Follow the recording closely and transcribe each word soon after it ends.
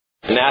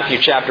Matthew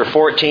chapter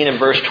 14 and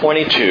verse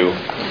 22.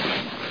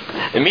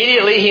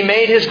 Immediately he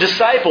made his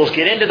disciples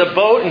get into the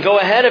boat and go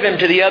ahead of him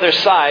to the other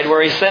side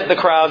where he sent the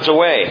crowds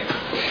away.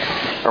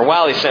 Or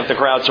while he sent the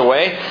crowds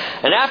away.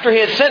 And after he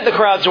had sent the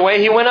crowds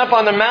away, he went up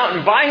on the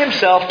mountain by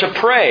himself to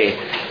pray.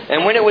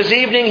 And when it was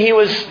evening, he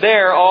was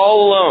there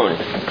all alone.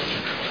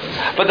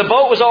 But the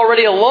boat was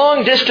already a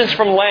long distance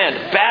from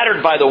land,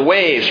 battered by the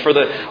waves, for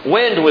the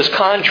wind was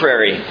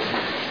contrary.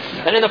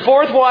 And in the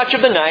fourth watch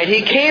of the night,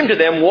 he came to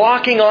them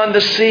walking on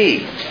the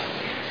sea.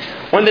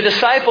 When the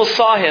disciples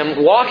saw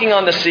him walking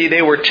on the sea,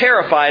 they were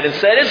terrified and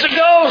said, "It's a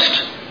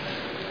ghost!"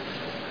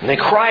 And they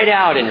cried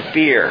out in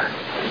fear.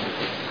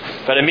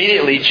 But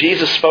immediately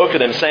Jesus spoke to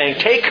them, saying,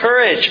 "Take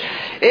courage,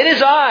 it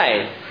is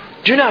I.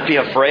 Do not be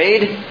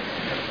afraid."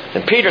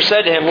 And Peter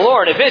said to him,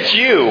 "Lord, if it's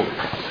you,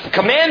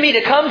 command me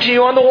to come to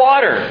you on the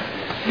water."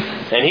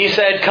 And he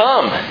said,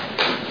 "Come."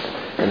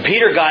 And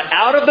Peter got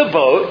out of the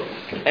boat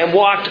and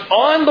walked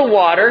on the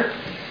water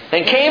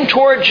and came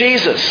toward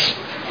Jesus.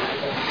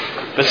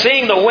 But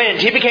seeing the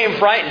wind, he became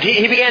frightened.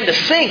 He began to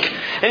sink.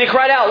 And he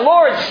cried out,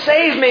 "Lord,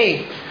 save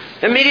me."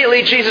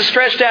 Immediately Jesus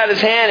stretched out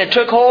his hand and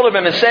took hold of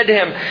him and said to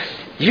him,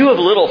 "You have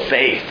little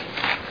faith.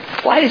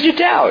 Why did you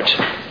doubt?"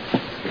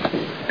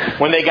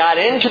 When they got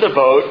into the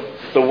boat,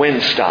 the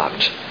wind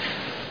stopped.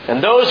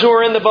 And those who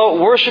were in the boat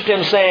worshipped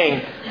him,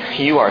 saying,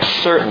 "You are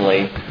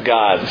certainly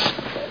God's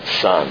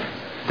Son."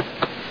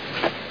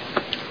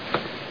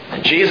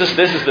 And Jesus,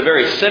 this is the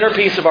very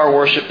centerpiece of our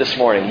worship this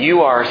morning.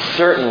 You are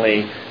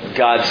certainly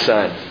God's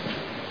Son.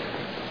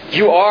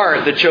 You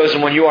are the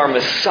chosen one. You are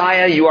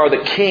Messiah. You are the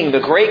King, the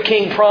great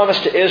King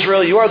promised to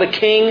Israel. You are the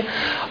King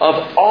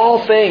of all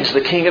things,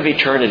 the King of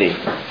eternity.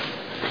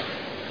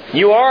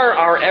 You are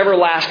our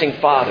everlasting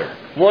Father,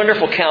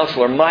 wonderful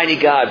Counselor, mighty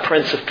God,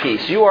 Prince of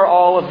Peace. You are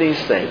all of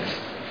these things.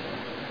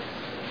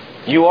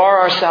 You are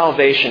our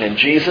salvation. And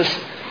Jesus,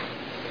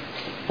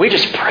 we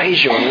just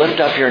praise you and lift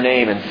up your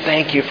name and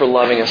thank you for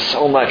loving us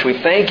so much. We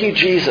thank you,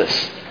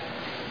 Jesus,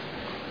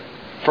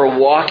 for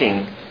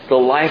walking the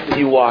life that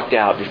you walked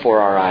out before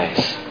our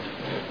eyes,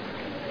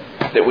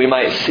 that we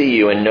might see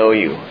you and know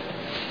you,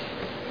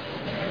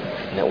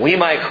 and that we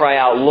might cry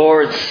out,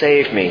 "Lord,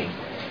 save me."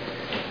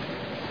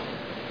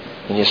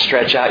 And you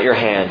stretch out your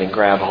hand and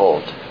grab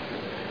hold.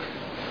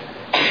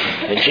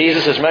 And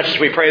Jesus, as much as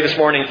we pray this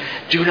morning,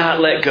 do not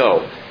let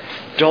go.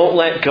 Don't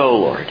let go,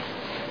 Lord.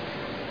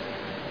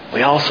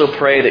 We also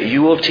pray that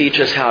you will teach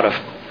us how to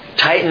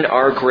tighten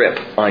our grip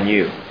on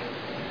you.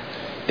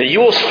 That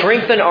you will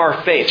strengthen our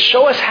faith.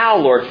 Show us how,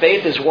 Lord,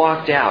 faith is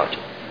walked out.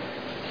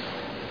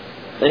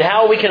 And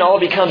how we can all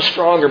become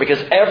stronger,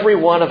 because every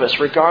one of us,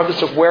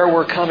 regardless of where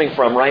we're coming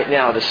from right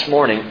now this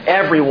morning,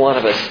 every one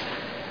of us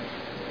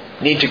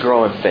need to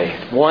grow in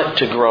faith. Want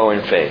to grow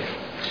in faith.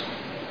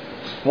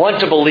 Want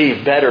to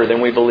believe better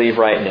than we believe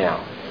right now.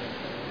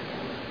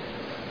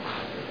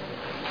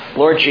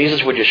 Lord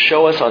Jesus, would you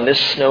show us on this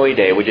snowy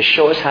day, would you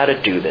show us how to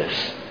do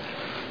this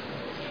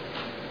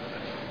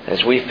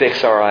as we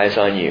fix our eyes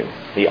on you,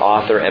 the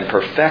author and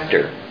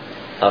perfecter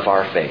of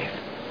our faith.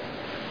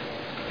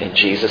 In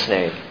Jesus'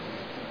 name,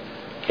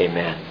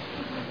 amen.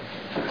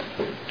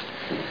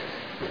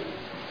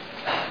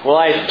 Well,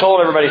 I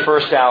told everybody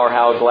first hour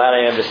how glad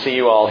I am to see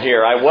you all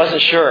here. I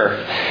wasn't sure.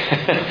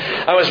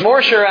 I was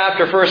more sure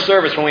after first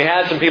service when we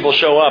had some people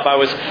show up. I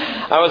was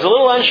a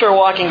little unsure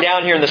walking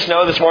down here in the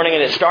snow this morning,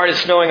 and it started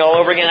snowing all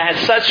over again. I had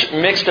such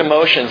mixed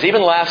emotions.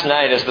 Even last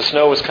night as the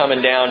snow was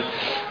coming down,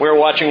 we were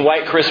watching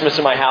White Christmas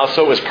in my house,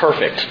 so it was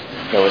perfect.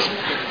 It was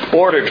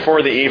ordered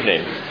for the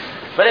evening.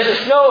 But as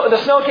the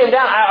snow came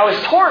down, I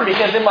was torn,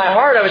 because in my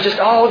heart I was just,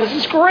 "Oh, this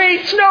is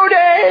great, snow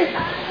day!"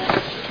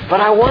 But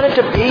I wanted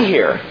to be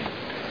here.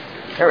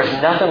 There is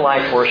nothing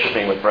like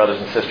worshiping with brothers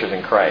and sisters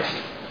in Christ.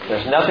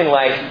 There's nothing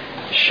like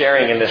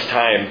sharing in this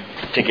time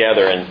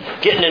together and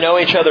getting to know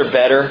each other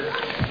better.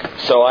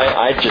 So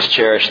I just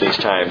cherish these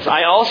times.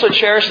 I also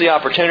cherish the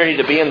opportunity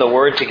to be in the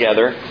Word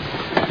together.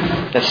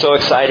 It's so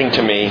exciting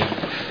to me.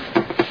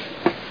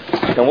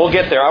 And we'll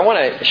get there. I want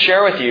to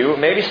share with you,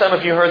 maybe some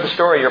of you heard the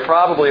story. You're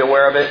probably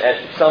aware of it at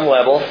some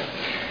level.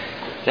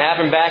 It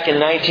happened back in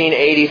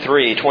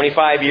 1983,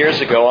 25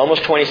 years ago,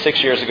 almost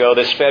 26 years ago,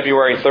 this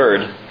February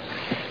 3rd.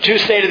 Two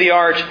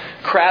state-of-the-art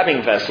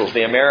crabbing vessels,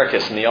 the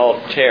Americus and the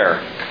Altair,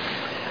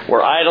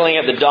 were idling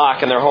at the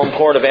dock in their home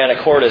port of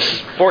Anacortes.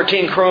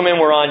 14 crewmen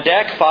were on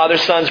deck,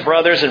 fathers, sons,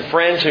 brothers, and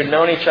friends who'd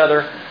known each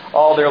other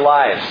all their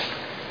lives.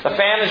 The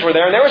families were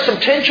there, and there was some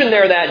tension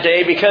there that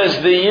day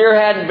because the year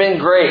hadn't been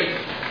great.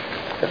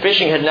 The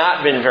fishing had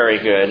not been very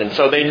good, and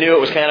so they knew it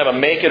was kind of a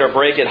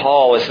make-it-or-break-it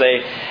haul as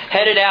they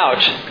headed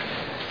out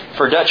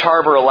for Dutch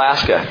Harbor,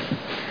 Alaska.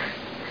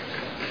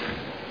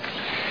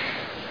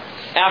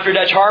 After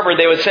Dutch Harbor,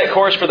 they would set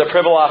course for the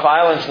Pribilof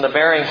Islands in the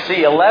Bering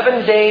Sea.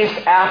 11 days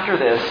after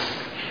this,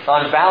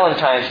 on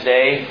Valentine's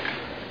Day,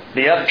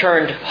 the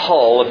upturned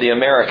hull of the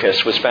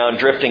Americus was found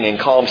drifting in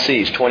calm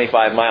seas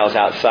 25 miles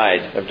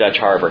outside of Dutch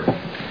Harbor.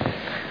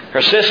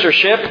 Her sister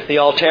ship, the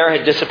Altair,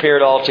 had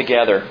disappeared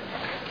altogether.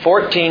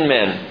 14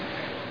 men,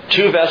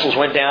 2 vessels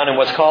went down in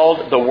what's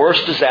called the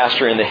worst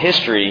disaster in the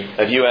history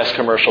of U.S.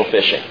 commercial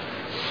fishing.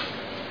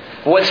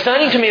 What's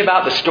stunning to me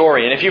about the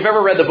story, and if you've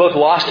ever read the book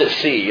Lost at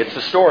Sea, it's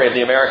the story of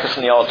the Americas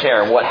and the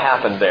Altair and what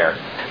happened there.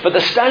 But the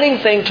stunning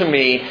thing to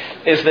me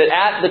is that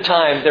at the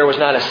time there was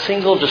not a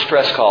single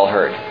distress call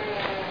heard.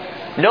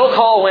 No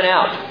call went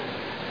out.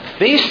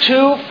 These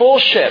 2 full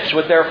ships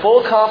with their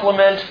full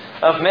complement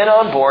of men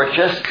on board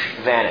just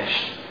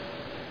vanished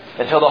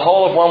until the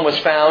hull of one was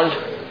found.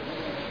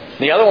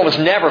 The other one was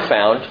never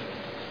found,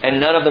 and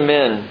none of the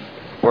men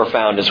were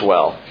found as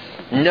well.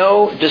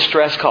 No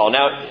distress call.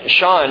 Now,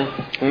 Sean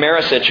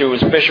Marisich, who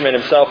was a fisherman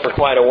himself for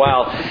quite a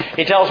while,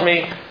 he tells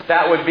me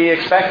that would be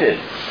expected.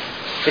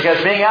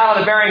 Because being out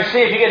on the Bering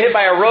Sea, if you get hit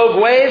by a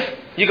rogue wave,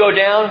 you go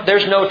down,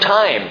 there's no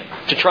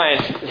time to try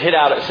and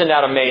send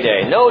out a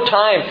mayday. No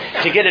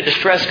time to get a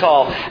distress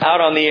call out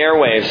on the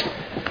airwaves.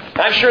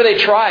 I'm sure they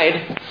tried,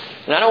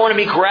 and I don't want to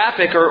be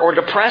graphic or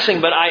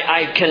depressing, but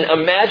I can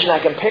imagine, I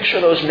can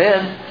picture those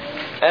men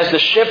as the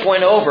ship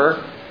went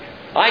over.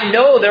 I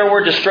know there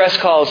were distress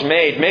calls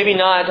made, maybe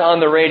not on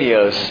the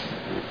radios,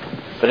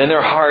 but in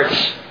their hearts,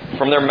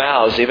 from their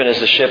mouths, even as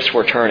the ships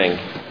were turning.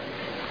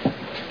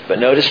 But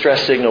no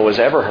distress signal was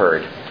ever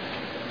heard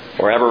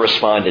or ever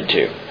responded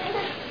to.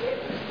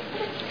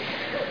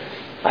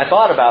 I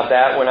thought about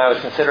that when I was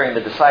considering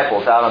the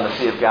disciples out on the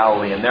Sea of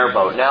Galilee in their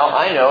boat. Now,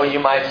 I know you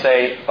might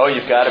say, oh,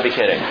 you've got to be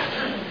kidding.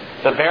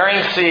 The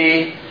Bering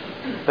Sea,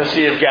 the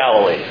Sea of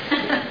Galilee.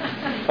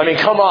 I mean,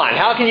 come on.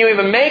 How can you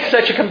even make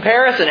such a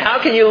comparison? How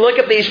can you look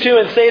at these 2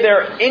 and say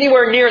they're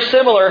anywhere near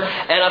similar?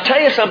 And I'll tell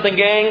you something,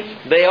 gang,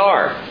 they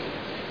are.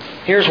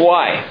 Here's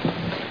why.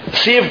 The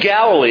Sea of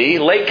Galilee,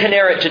 Lake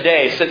Kinneret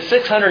today, sits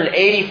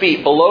 680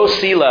 feet below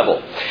sea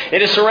level.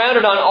 It is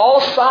surrounded on all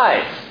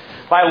sides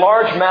by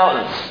large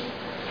mountains.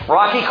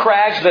 Rocky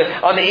crags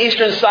on the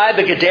eastern side,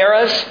 the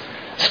Gadaras,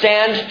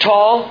 stand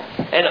tall,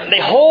 and they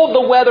hold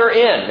the weather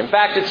in. In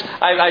fact,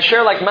 I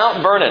share like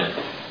Mount Vernon.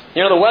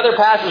 You know, the weather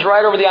passes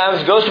right over the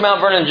islands, goes to Mount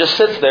Vernon and just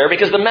sits there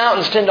because the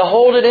mountains tend to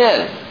hold it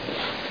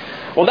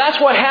in. Well, that's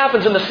what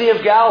happens in the Sea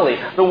of Galilee.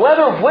 The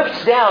weather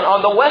whips down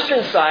on the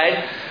western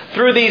side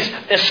through these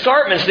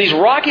escarpments, these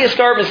rocky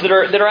escarpments that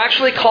are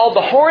actually called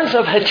the Horns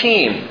of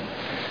Hattim.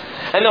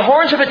 And the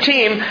Horns of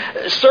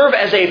Hattim serve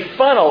as a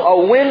funnel,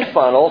 a wind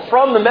funnel,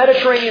 from the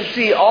Mediterranean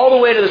Sea all the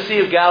way to the Sea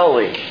of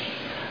Galilee.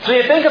 So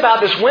you think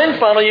about this wind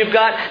funnel, you've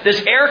got this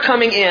air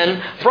coming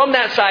in from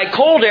that side,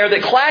 cold air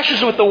that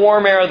clashes with the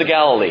warm air of the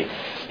Galilee.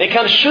 It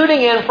comes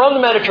shooting in from the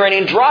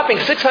Mediterranean, dropping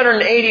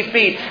 680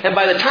 feet, and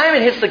by the time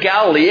it hits the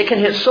Galilee, it can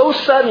hit so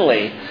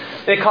suddenly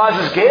that it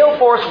causes gale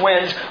force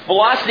winds,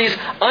 velocities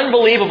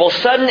unbelievable,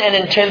 sudden and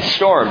intense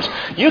storms.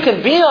 You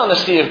can be on the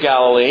Sea of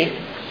Galilee,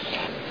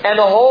 and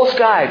the whole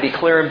sky be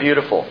clear and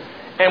beautiful,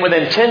 and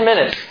within 10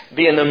 minutes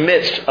be in the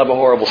midst of a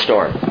horrible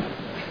storm.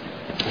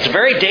 It's a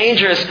very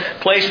dangerous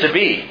place to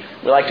be.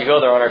 We like to go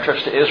there on our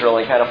trips to Israel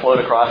and kind of float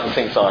across and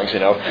sing songs, you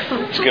know.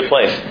 It's a good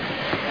place.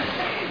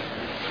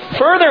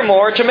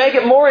 Furthermore, to make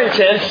it more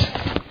intense,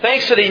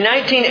 thanks to the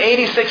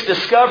 1986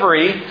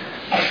 discovery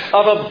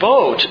of a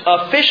boat,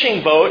 a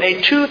fishing boat,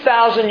 a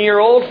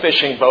 2,000-year-old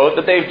fishing boat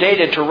that they've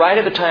dated to right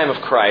at the time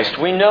of Christ,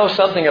 we know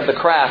something of the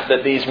craft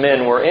that these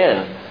men were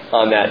in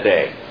on that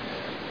day.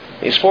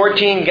 These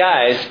 14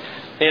 guys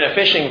in a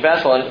fishing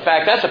vessel. In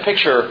fact, that's a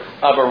picture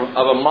of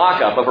a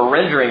mock-up, of a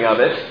rendering of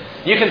it.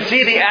 You can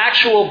see the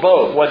actual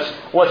boat,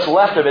 what's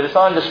left of it. It's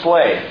on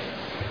display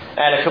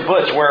at a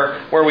kibbutz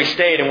where we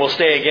stayed, and we'll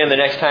stay again the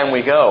next time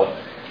we go.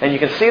 And you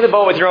can see the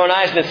boat with your own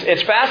eyes, and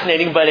it's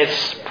fascinating, but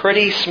it's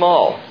pretty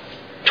small.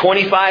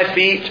 25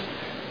 feet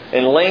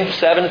in length,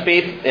 7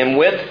 feet in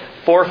width,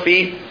 4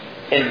 feet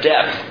in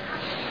depth.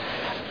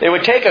 It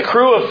would take a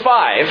crew of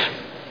 5.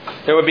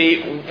 There would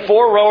be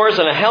 4 rowers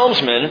and a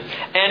helmsman,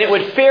 and it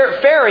would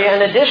ferry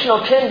an additional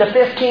 10 to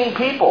 15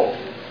 people.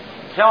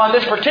 Now, on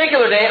this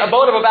particular day, a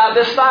boat of about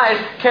this size,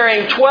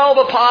 carrying 12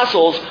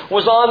 apostles,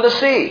 was on the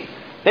sea.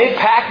 They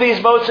packed these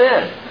boats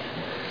in.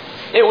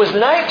 It was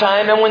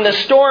nighttime, and when the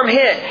storm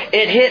hit,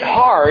 it hit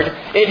hard,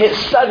 it hit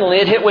suddenly,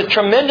 it hit with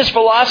tremendous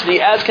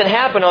velocity, as can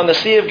happen on the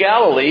Sea of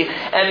Galilee,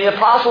 and the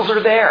apostles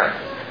are there.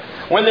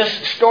 When this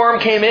storm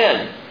came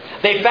in,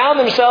 they found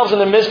themselves in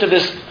the midst of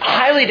this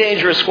highly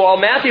dangerous squall.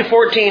 Matthew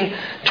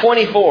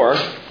 14:24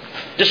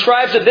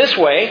 describes it this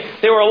way: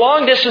 they were a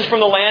long distance from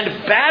the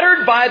land,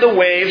 battered by the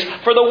waves,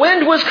 for the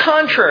wind was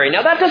contrary.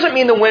 Now, that doesn't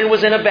mean the wind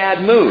was in a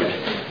bad mood.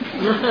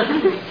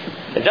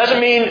 It doesn't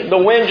mean the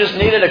wind just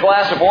needed a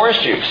glass of orange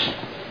juice.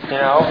 You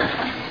know?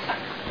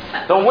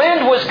 The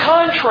wind was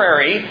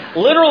contrary.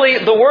 Literally,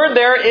 the word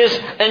there is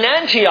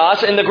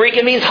enantios. In the Greek,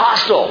 it means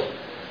hostile.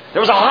 There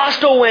was a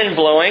hostile wind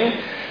blowing.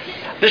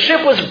 The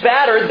ship was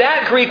battered.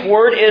 That Greek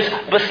word is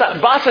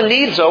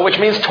basanidzo, which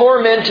means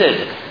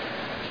tormented.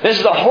 This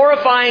is a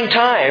horrifying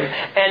time,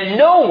 and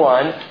no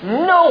one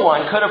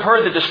could have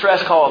heard the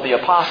distress call of the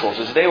apostles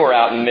as they were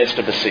out in the midst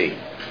of the sea.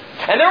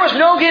 And there was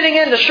no getting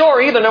in the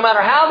shore either, no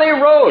matter how they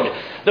rowed.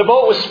 The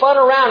boat was spun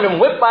around and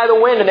whipped by the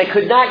wind, and they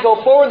could not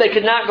go forward, they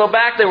could not go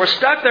back. They were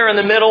stuck there in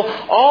the middle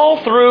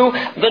all through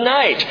the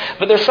night.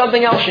 But there's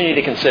something else you need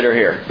to consider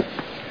here.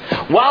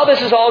 While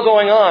this is all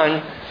going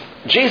on,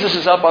 Jesus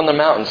is up on the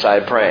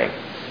mountainside praying.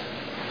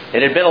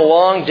 It had been a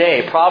long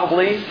day,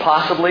 probably,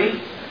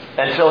 possibly,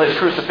 until his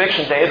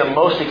crucifixion day, the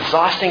most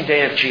exhausting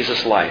day of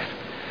Jesus' life.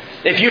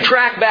 If you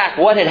track back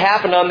what had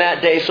happened on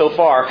that day so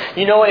far,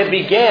 you know it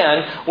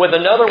began with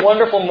another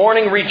wonderful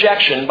morning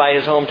rejection by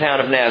his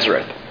hometown of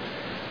Nazareth,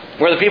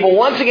 where the people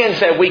once again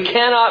said, "We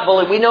cannot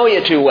believe, we know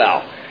you too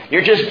well.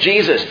 You're just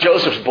Jesus,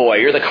 Joseph's boy.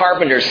 You're the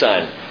carpenter's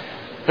son.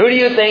 Who do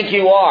you think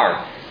you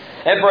are?"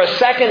 And for a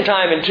second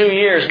time in 2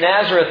 years,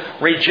 Nazareth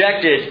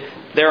rejected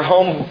their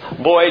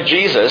homeboy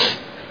Jesus,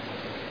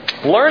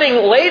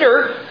 learning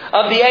later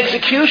of the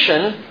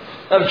execution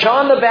of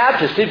John the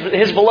Baptist,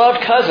 his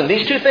beloved cousin.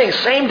 These two things,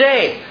 same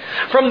day.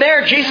 From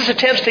there, Jesus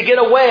attempts to get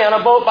away on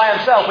a boat by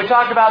himself. We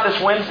talked about this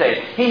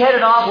Wednesday. He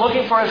headed off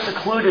looking for a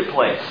secluded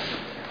place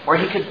where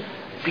he could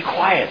be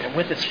quiet and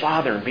with his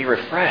Father and be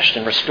refreshed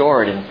and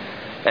restored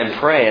and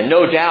pray and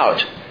no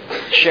doubt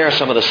share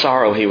some of the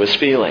sorrow he was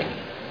feeling.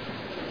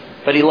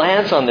 But he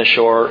lands on the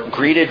shore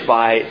greeted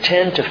by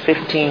 10 to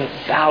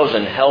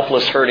 15,000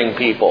 helpless, hurting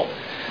people,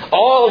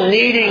 all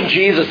needing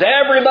Jesus.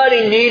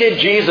 Everybody needed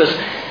Jesus.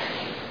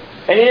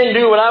 And he didn't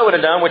do what I would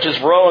have done, which is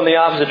row in the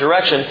opposite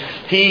direction.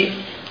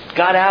 He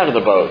got out of the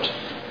boat.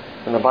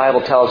 And the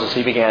Bible tells us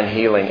he began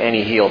healing, and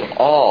he healed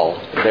all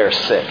their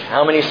sick.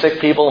 How many sick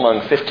people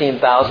among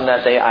 15,000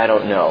 that day? I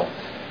don't know.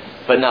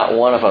 But not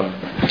one of them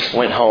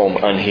went home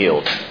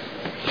unhealed.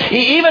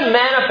 He even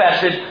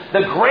manifested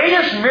the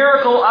greatest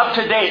miracle up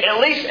to date, at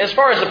least as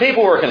far as the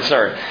people were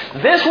concerned.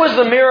 This was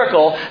the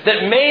miracle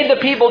that made the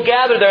people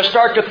gathered there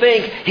start to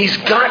think, he's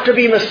got to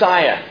be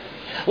Messiah.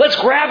 Let's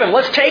grab him.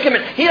 Let's take him.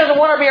 He doesn't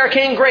want to be our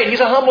king. Great. He's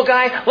a humble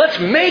guy. Let's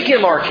make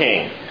him our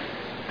king.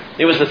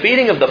 It was the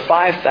feeding of the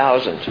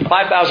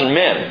 5,000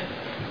 men,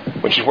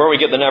 which is where we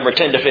get the number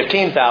 10 to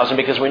 15,000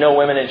 because we know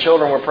women and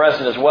children were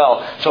present as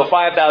well. So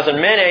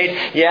 5,000 men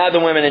ate. You add the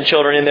women and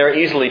children in there,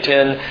 easily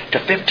 10 to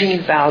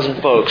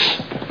 15,000 folks.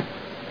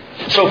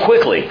 So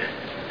quickly,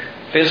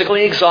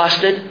 physically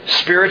exhausted,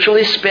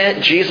 spiritually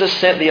spent, Jesus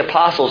sent the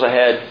apostles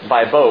ahead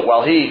by boat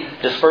while he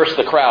dispersed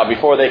the crowd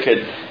before they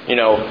could,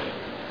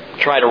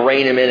 try to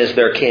rein him in as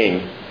their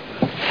king.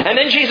 And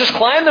then Jesus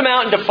climbed the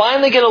mountain to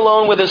finally get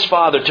alone with his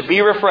Father, to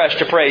be refreshed,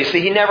 to pray. See,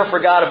 he never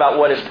forgot about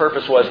what his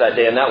purpose was that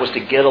day, and that was to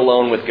get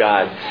alone with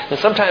God. And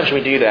sometimes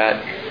we do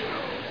that.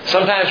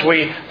 Sometimes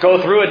we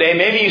go through a day.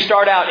 Maybe you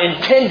start out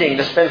intending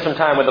to spend some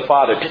time with the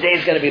Father.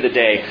 Today's going to be the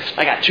day.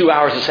 I got 2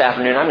 hours this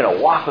afternoon. I'm going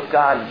to walk with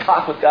God and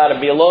talk with God and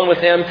be alone with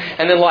Him.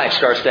 And then life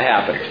starts to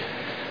happen.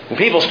 And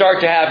people start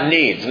to have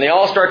needs, and they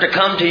all start to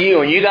come to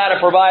you, and you got to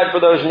provide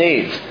for those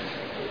needs.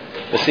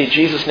 But see,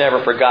 Jesus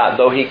never forgot.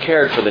 Though He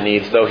cared for the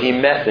needs, though He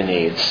met the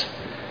needs,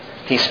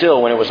 He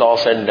still, when it was all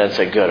said and done,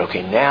 said, good,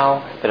 okay,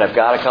 now that I've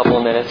got a couple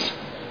of minutes,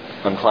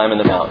 I'm climbing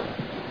the mountain.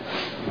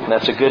 And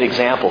that's a good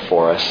example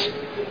for us.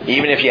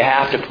 Even if you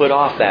have to put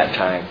off that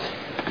time,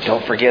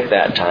 don't forget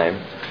that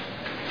time.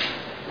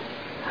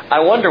 I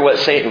wonder what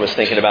Satan was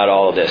thinking about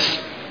all of this.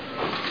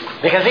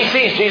 Because he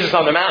sees Jesus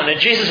on the mountain,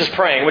 and Jesus is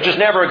praying, which is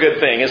never a good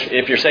thing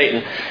if you're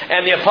Satan.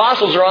 And the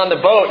apostles are on the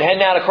boat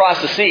heading out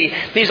across the sea.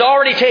 He's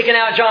already taken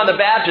out John the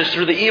Baptist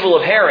through the evil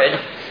of Herod.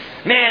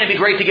 Man, it'd be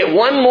great to get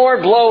one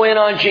more blow in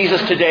on Jesus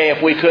today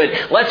if we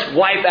could. Let's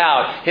wipe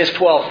out His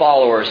 12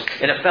 followers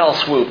in a fell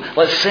swoop.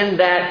 Let's send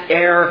that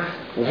air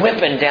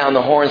whipping down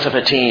the horns of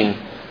a team.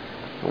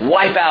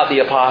 Wipe out the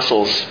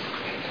apostles.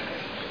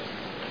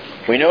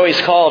 We know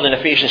He's called in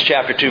Ephesians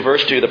chapter 2,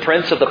 verse 2, the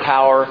prince of the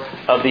power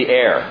of the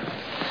air.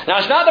 Now,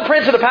 it's not the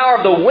prince of the power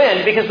of the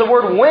wind, because the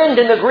word wind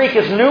in the Greek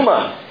is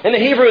pneuma. In the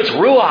Hebrew, it's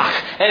ruach,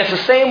 and it's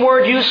the same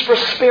word used for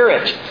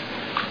spirit.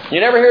 You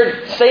never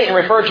hear Satan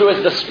referred to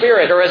as the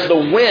spirit or as the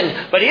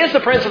wind, but he is the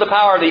prince of the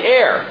power of the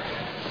air,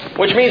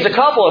 which means a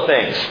couple of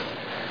things.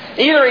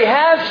 Either he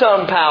has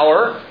some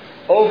power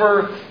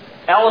over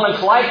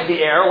elements like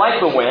the air, like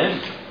the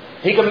wind.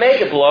 He can make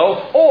it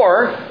blow,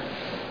 or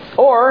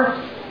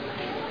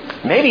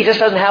maybe he just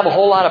doesn't have a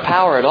whole lot of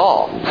power at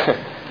all.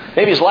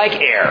 Maybe he's like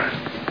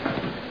air.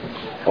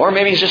 Or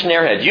maybe he's just an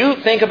airhead. You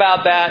think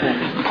about that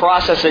and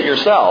process it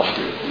yourself.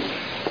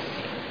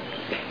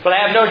 But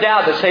I have no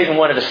doubt that Satan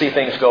wanted to see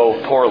things go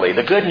poorly.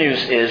 The good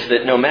news is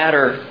that no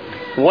matter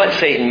what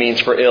Satan means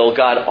for ill,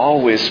 God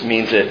always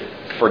means it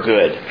for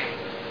good.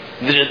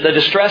 The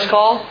distress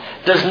call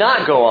does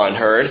not go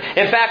unheard.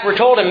 In fact, we're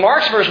told in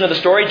Mark's version of the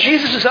story,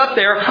 Jesus is up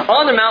there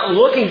on the mountain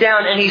looking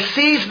down, and He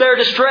sees their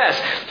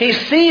distress. He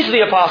sees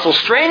the apostles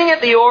straining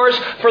at the oars,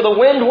 for the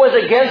wind was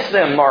against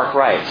them, Mark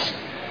writes.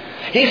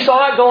 He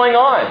saw it going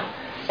on.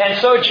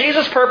 And so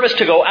Jesus purposed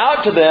to go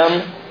out to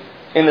them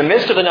in the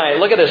midst of the night.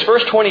 Look at this,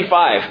 verse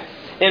 25.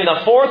 In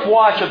the fourth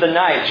watch of the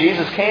night,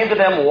 Jesus came to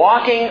them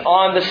walking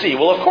on the sea.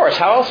 Well, of course,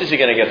 how else is He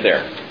going to get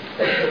there?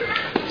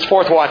 It's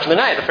fourth watch of the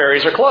night. The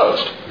ferries are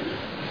closed.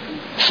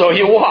 So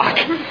you walk.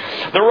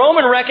 The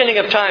Roman reckoning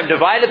of time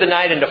divided the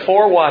night into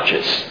 4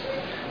 watches.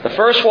 The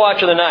first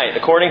watch of the night,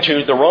 according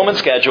to the Roman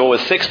schedule,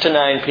 was 6 to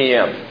 9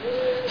 p.m.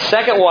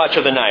 Second watch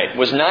of the night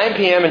was 9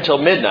 p.m. until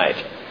midnight.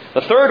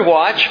 The third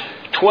watch,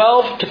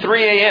 12 to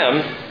 3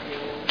 a.m.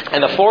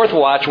 And the fourth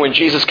watch, when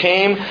Jesus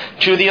came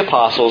to the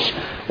apostles,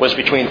 was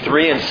between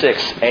 3 and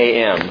 6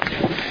 a.m.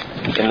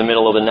 in the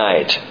middle of the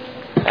night.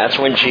 That's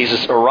when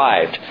Jesus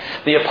arrived.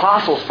 The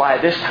apostles, by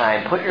this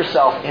time, put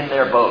yourself in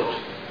their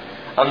boat.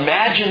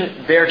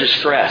 Imagine their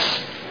distress,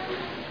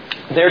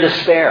 their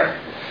despair.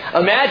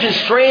 Imagine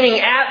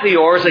straining at the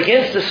oars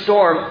against the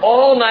storm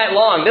all night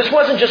long. This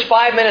wasn't just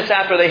 5 minutes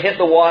after they hit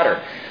the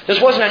water. This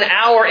wasn't an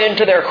hour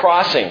into their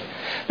crossing.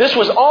 This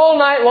was all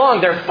night long.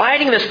 They're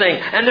fighting this thing,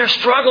 and they're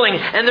struggling,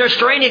 and they're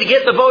straining to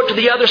get the boat to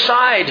the other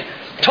side,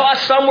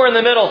 tossed somewhere in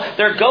the middle.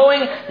 They're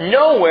going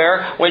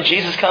nowhere when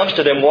Jesus comes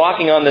to them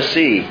walking on the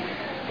sea.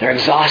 They're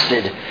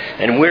exhausted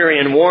and weary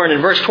and worn. And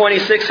verse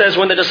 26 says,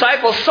 when the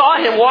disciples saw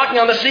him walking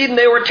on the sea,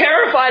 they were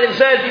terrified and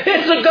said,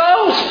 "It's a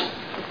ghost!"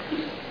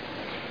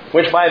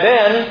 Which by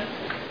then,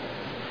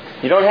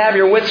 you don't have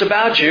your wits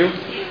about you.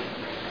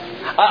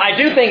 I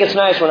do think it's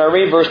nice when I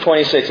read verse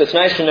 26, it's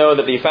nice to know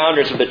that the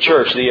founders of the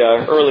church, the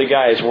early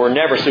guys, were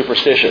never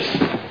superstitious,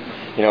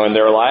 in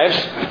their lives.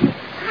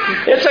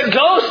 It's a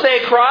ghost, they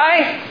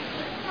cry.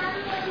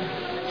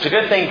 It's a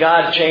good thing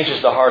God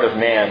changes the heart of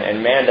man,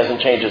 and man doesn't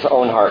change his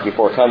own heart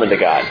before coming to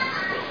God,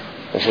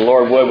 as the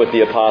Lord would with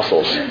the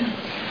apostles.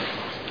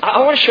 I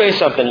want to show you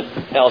something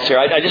else here.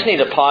 I just need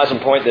to pause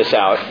and point this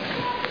out.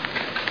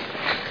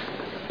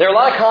 There are a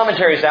lot of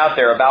commentaries out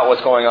there about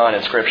what's going on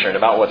in Scripture and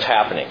about what's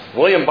happening.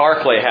 William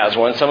Barclay has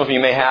one. Some of you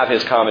may have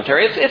his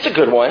commentary. It's a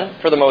good one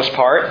for the most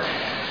part.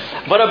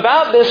 But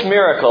about this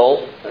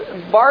miracle,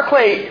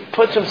 Barclay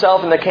puts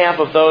himself in the camp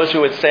of those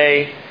who would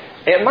say,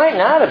 it might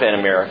not have been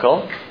a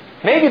miracle.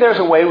 Maybe there's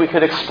a way we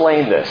could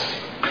explain this.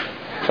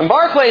 And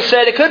Barclay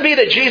said it could be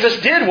that Jesus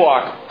did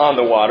walk on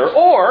the water,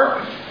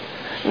 or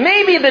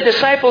maybe the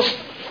disciples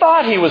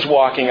thought he was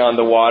walking on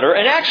the water,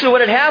 and actually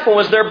what had happened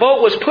was their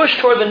boat was pushed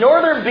toward the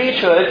northern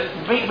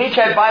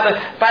beachhead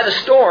by the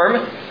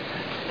storm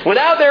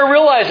without their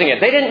realizing it.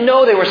 They didn't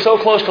know they were so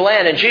close to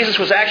land, and Jesus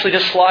was actually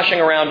just sloshing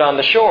around on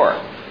the shore.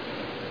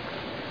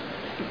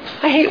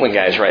 I hate when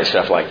guys write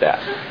stuff like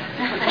that,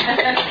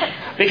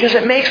 because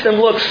it makes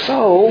them look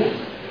so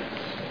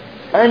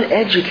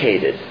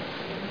uneducated.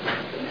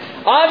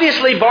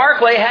 Obviously,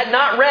 Barclay had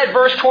not read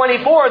verse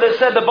 24 that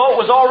said the boat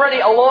was already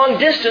a long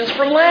distance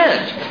from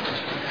land.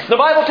 The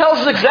Bible tells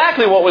us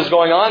exactly what was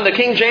going on. The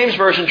King James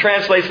Version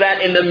translates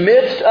that in the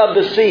midst of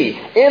the sea.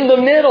 In the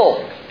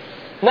middle.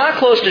 Not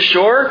close to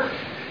shore.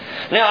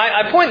 Now,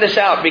 I point this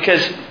out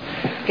because,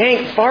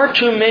 gang, far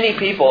too many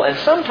people, and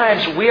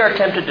sometimes we are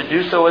tempted to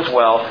do so as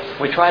well,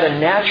 we try to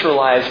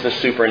naturalize the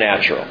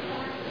supernatural.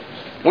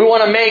 We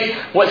want to make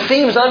what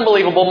seems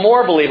unbelievable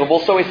more believable,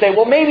 so we say,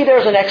 well, maybe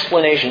there's an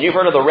explanation. You've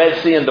heard of the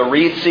Red Sea and the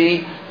Reed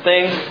Sea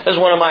thing? This is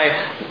one of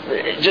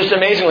my just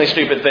amazingly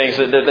stupid things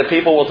that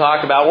people will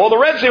talk about. Well, the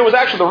Red Sea was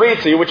actually the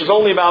Reed Sea, which is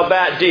only about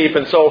that deep,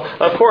 and so,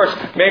 of course,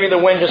 maybe the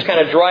wind just kind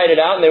of dried it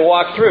out and they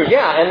walked through.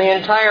 Yeah, and the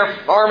entire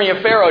army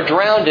of Pharaoh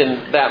drowned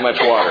in that much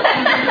water.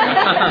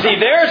 See,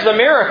 there's the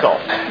miracle.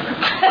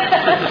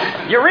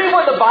 You read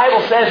what the Bible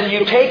says and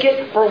you take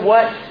it for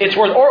what it's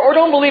worth, or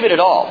don't believe it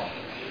at all.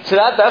 So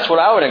that's what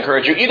I would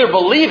encourage you. Either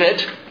believe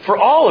it for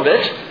all of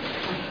it,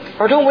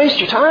 or don't waste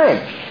your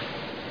time.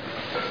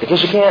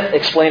 Because you can't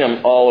explain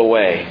them all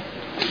away.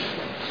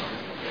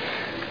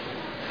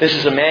 This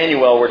is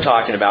Emmanuel we're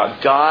talking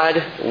about.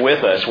 God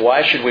with us.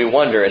 Why should we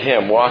wonder at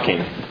Him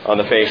walking on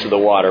the face of the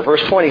water?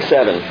 Verse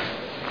 27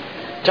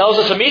 tells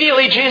us,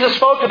 immediately Jesus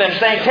spoke to them,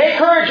 saying, "Take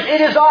courage, it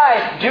is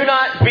I. Do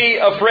not be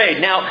afraid."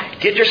 Now,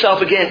 get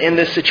yourself again in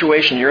this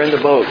situation. You're in the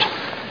boat.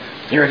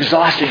 You're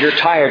exhausted, you're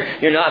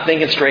tired, you're not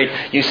thinking straight.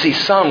 You see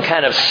some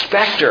kind of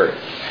specter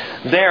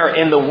there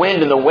in the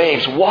wind and the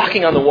waves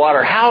walking on the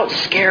water. How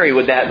scary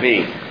would that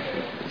be?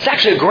 It's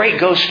actually a great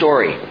ghost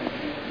story.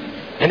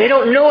 And they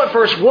don't know at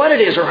first what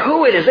it is or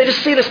who it is. They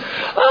just see this, and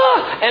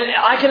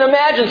I can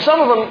imagine some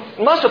of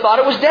them must have thought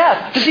it was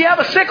death. Does he have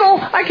a sickle?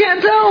 I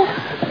can't tell.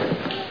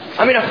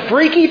 I mean, a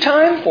freaky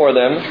time for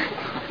them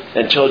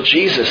until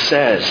Jesus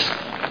says,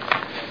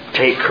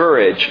 "Take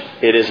courage,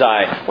 it is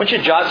I." I want you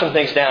to jot some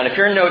things down. If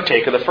you're a note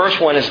taker, the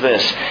first one is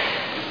this.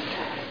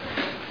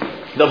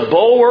 The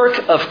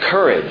bulwark of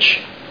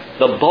courage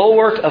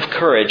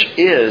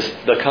is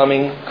the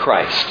coming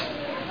Christ.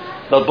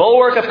 The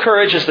bulwark of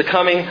courage is the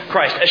coming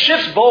Christ. A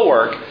ship's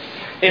bulwark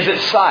is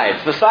its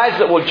sides, the sides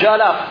that will jut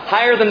up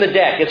higher than the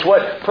deck. It's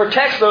what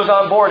protects those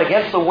on board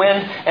against the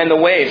wind and the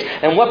waves.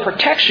 And what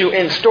protects you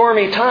in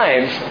stormy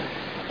times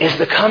is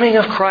the coming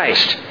of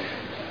Christ.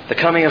 The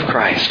coming of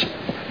Christ.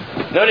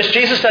 Notice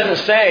Jesus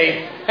doesn't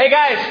say, "Hey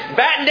guys,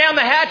 batten down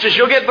the hatches,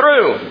 you'll get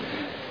through."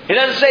 He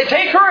doesn't say,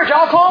 "Take courage,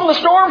 I'll calm the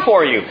storm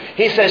for you."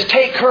 He says,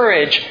 "Take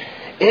courage,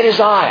 it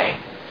is I.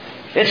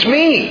 It's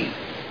me."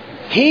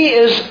 He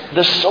is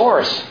the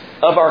source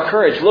of our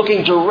courage,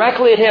 looking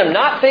directly at Him,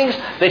 not things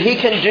that He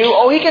can do.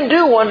 Oh, He can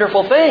do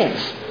wonderful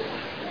things.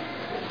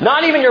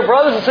 Not even your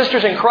brothers and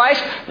sisters in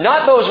Christ,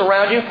 not those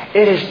around you.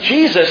 It is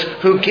Jesus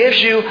who gives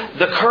you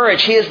the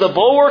courage. He is the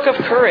bulwark of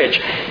courage.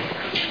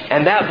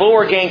 And that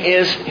bulwark, gang,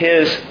 is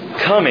His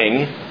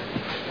coming.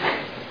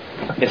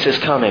 It's His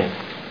coming.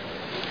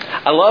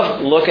 I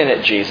love looking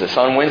at Jesus.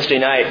 On Wednesday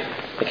night,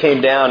 I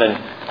came down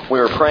and we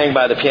were praying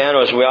by the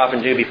piano as we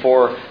often do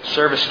before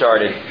service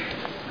started.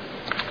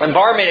 And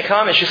Barb made a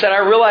comment. She said, I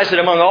realized that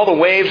among all the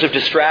waves of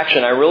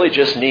distraction, I really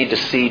just need to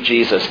see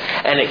Jesus.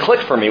 And it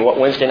clicked for me what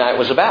Wednesday night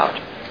was about.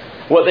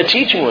 What the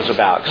teaching was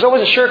about. Because I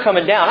wasn't sure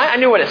coming down. I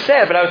knew what it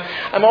said, but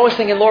I'm always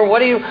thinking, Lord,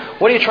 what are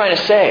you trying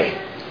to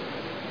say?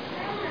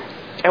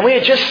 And we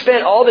had just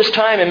spent all this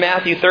time in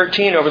Matthew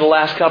 13 over the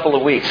last couple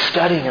of weeks,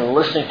 studying and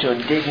listening to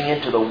and digging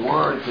into the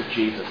words of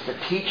Jesus, the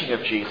teaching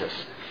of Jesus,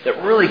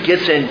 that really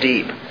gets in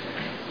deep.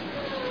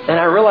 And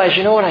I realized,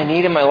 you know what I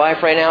need in my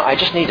life right now? I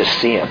just need to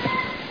see Him.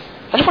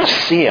 I just want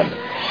to see Him.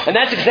 And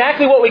that's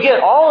exactly what we get.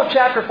 All of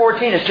chapter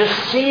 14 is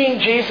just seeing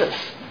Jesus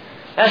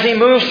as He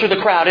moves through the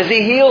crowd, as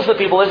He heals the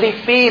people, as He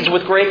feeds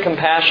with great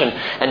compassion,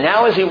 and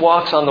now as He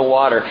walks on the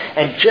water.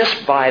 And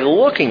just by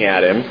looking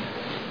at Him,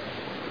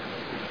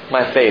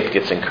 my faith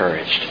gets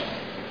encouraged.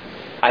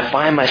 I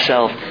find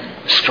myself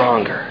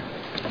stronger.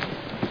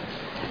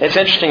 It's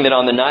interesting that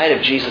on the night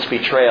of Jesus'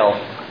 betrayal,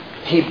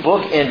 He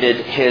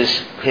bookended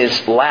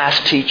His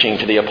last teaching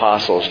to the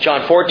apostles.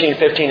 John 14,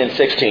 15, and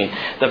 16.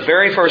 The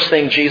very first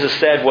thing Jesus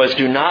said was,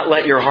 do not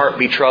let your heart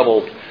be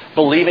troubled.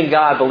 Believe in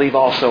God, believe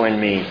also in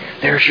me.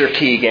 There's your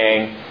key,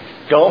 gang.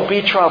 Don't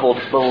be troubled.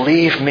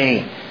 Believe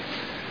me.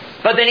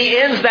 But then He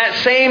ends that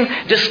same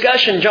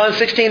discussion, John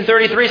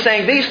 16:33,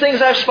 saying, these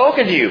things I've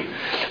spoken to you,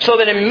 so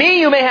that in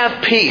me you may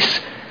have peace.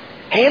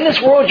 Hey, in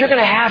this world you're going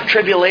to have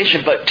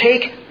tribulation, but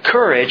take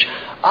courage.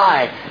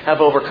 I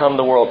have overcome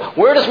the world.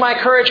 Where does my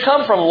courage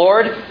come from,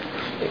 Lord?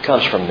 It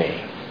comes from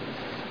me.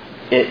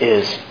 It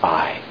is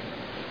I.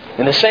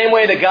 In the same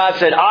way that God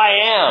said, I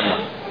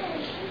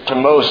am, to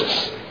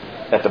Moses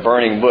at the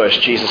burning bush,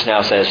 Jesus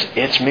now says,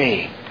 it's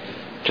me,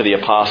 to the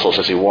apostles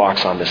as He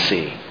walks on the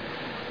sea.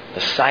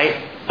 The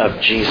sight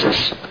of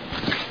Jesus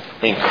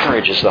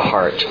encourages the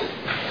heart.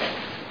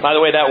 By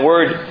the way, that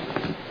word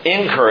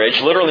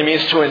encourage literally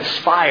means to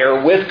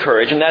inspire with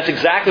courage, and that's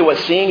exactly what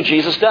seeing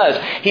Jesus does.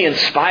 He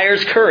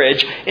inspires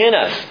courage in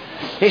us.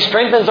 He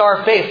strengthens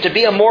our faith to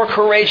be a more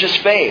courageous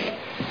faith.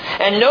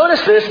 And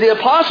notice this, the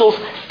apostles,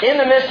 in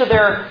the midst of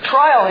their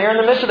trial here, in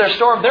the midst of their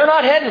storm, they're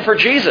not heading for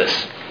Jesus.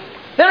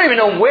 They don't even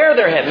know where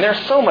they're heading.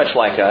 They're so much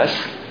like us.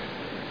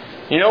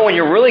 You know, when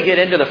you really get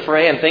into the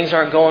fray and things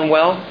aren't going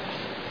well,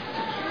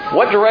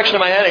 what direction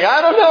am I heading?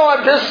 I don't know.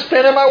 I'm just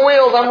spinning my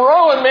wheels. I'm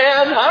rolling,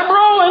 man. I'm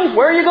rolling.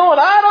 Where are you going?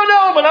 I don't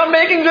know, but I'm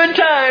making good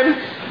time.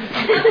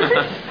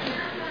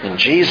 And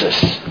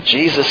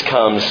Jesus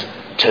comes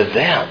to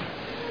them.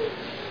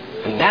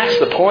 And that's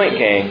the point,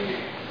 gang.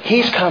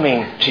 He's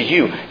coming to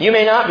you. You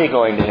may not be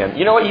going to Him.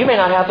 You know what? You may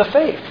not have the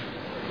faith.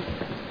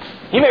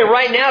 You may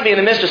right now be in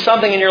the midst of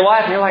something in your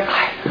life and you're like,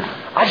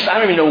 I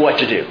don't even know what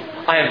to do.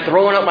 I am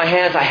throwing up my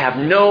hands. I have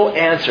no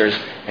answers.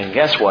 And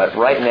guess what?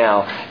 Right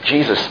now,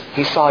 Jesus,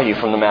 He saw you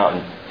from the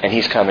mountain and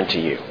He's coming to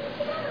you.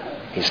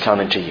 He's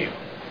coming to you.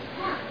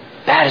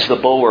 That is the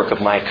bulwark of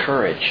my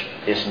courage,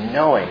 is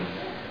knowing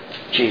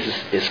Jesus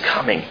is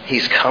coming.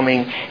 He's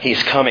coming.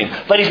 He's coming.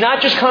 But He's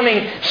not just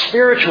coming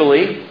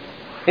spiritually.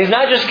 He's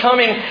not just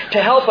coming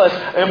to help us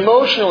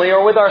emotionally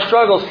or with our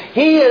struggles.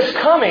 He is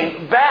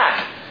coming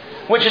back,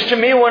 which is to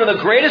me one of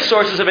the greatest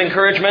sources of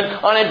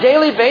encouragement on a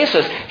daily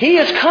basis. He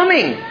is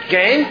coming,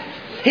 gang.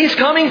 He's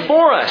coming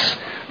for us.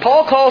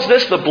 Paul calls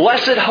this the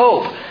blessed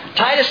hope.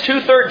 Titus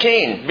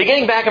 2:13,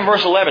 beginning back in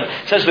verse 11,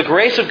 says, the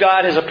grace of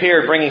God has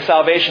appeared, bringing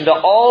salvation to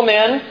all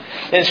men,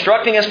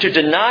 instructing us to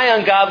deny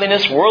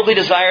ungodliness, worldly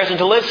desires, and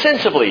to live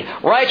sensibly,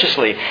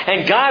 righteously,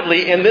 and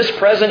godly in this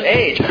present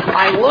age.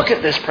 I look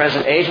at this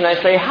present age and I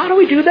say, how do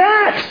we do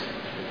that?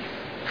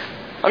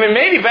 I mean,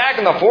 maybe back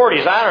in the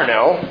 40s, I don't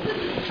know.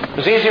 It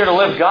was easier to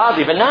live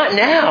godly, but not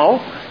now.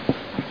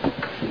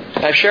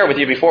 I've shared with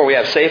you before, we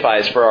have Safe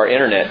Eyes for our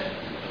internet.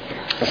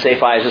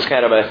 Safe Eyes is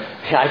kind of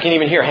I can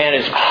even hear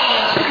Hannah's,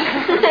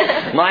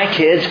 my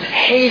kids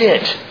hate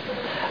it.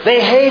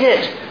 They hate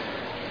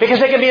it. Because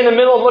they can be in the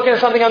middle of looking at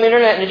something on the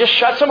internet and it just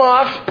shuts them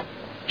off.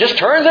 Just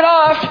turns it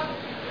off.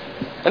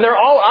 And they're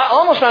all,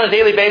 almost on a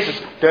daily basis,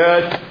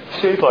 Dad,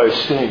 Safe Eyes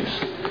stinks.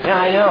 Yeah,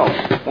 I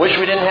know. Wish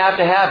we didn't have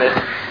to have it.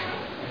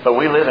 But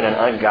we live in an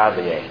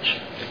ungodly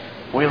age.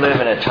 We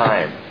live in a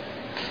time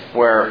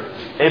where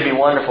it'd be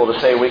wonderful to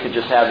say we could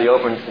just have the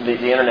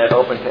internet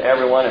open to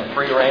everyone and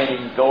free reign. You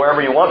can go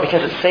wherever you want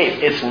because it's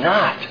safe. It's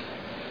not.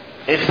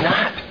 It's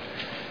not.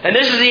 And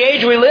this is the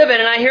age we live in,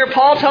 and I hear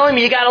Paul telling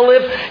me you got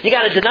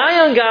to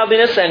deny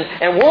ungodliness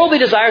and worldly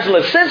desires and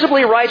live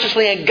sensibly,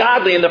 righteously, and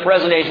godly in the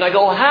present age. And I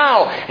go,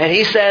 how? And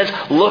he says,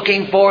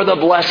 looking for the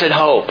blessed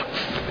hope.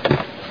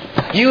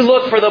 You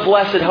look for the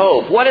blessed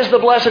hope. What is the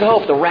blessed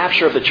hope? The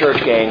rapture of the church,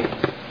 gang.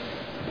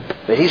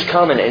 That He's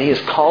coming and He is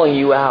calling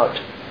you out.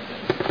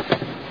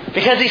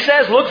 Because He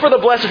says, look for the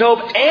blessed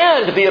hope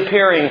and the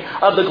appearing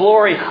of the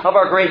glory of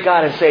our great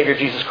God and Savior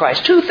Jesus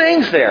Christ. Two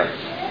things there.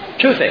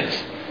 Two things.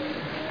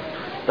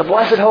 The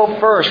blessed hope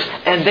first,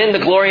 and then the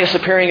glorious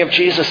appearing of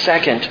Jesus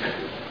second.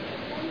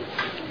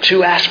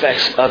 Two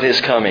aspects of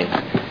His coming.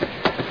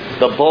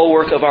 The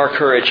bulwark of our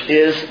courage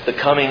is the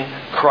coming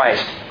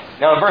Christ.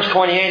 Now in verse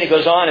 28 it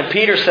goes on, and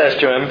Peter says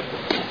to Him,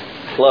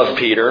 love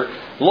Peter,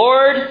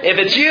 Lord, if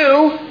it's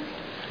You,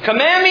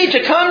 command me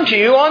to come to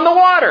You on the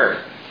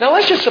water. Now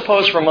let's just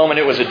suppose for a moment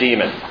it was a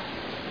demon.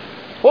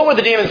 What would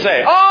the demon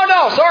say? Oh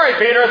no, sorry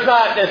Peter, it's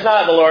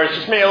not the Lord, it's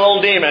just me, a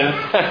little demon.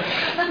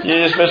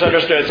 You just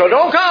misunderstood. So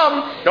don't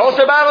come, don't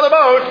step out of the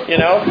boat, you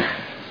know.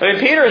 I mean,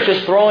 Peter is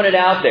just throwing it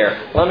out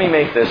there. Let me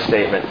make this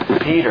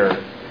statement.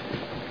 Peter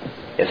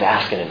is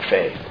asking in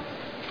faith.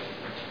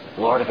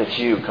 Lord, if it's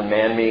You,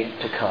 command me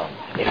to come.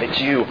 If it's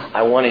You,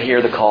 I want to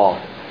hear the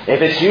call. If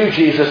it's You,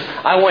 Jesus,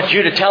 I want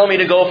You to tell me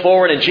to go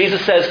forward. And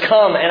Jesus says,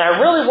 come. And I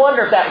really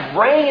wonder if that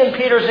rang in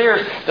Peter's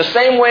ears the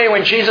same way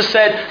when Jesus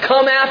said,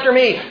 come after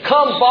me,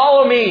 come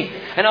follow me,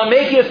 and I'll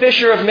make you a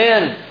fisher of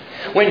men.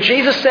 When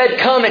Jesus said,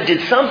 come, it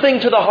did something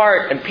to the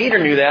heart. And Peter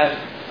knew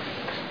that.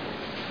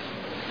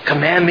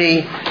 Command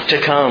me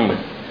to come.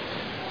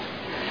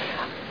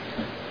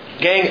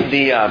 Gang,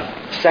 the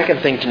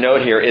second thing to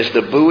note here is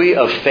the buoy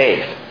of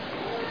faith.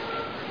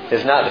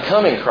 Is not the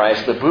coming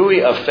Christ, the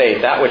buoy of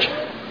faith. That which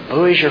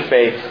buoys your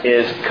faith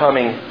is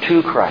coming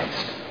to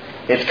Christ.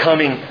 It's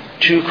coming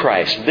to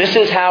Christ. This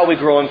is how we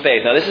grow in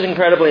faith. Now this is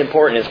incredibly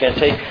important. It's going to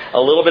take a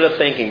little bit of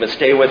thinking, but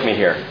stay with me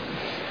here.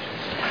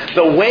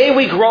 The way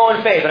we grow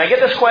in faith, and I get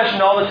this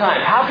question all the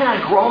time, how can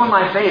I grow in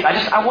my faith?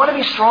 I want to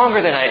be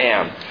stronger than I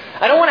am.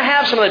 I don't want to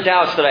have some of the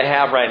doubts that I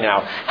have right now.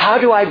 How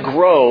do I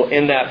grow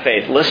in that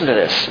faith? Listen to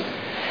this.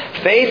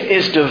 Faith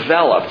is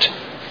developed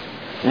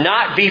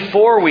not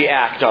before we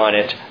act on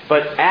it,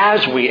 but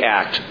as we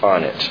act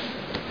on it.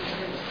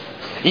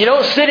 You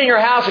don't sit in your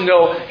house and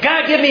go,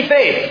 God, give me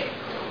faith.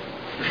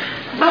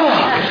 Oh,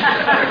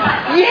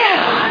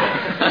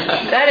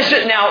 yeah. That is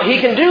it. Now, He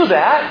can do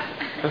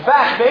that. In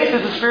fact, faith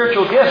is a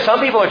spiritual gift. Some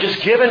people are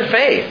just given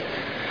faith.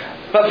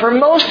 But for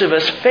most of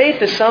us,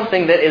 faith is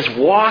something that is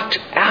walked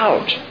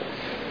out.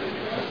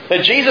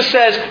 That Jesus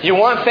says, you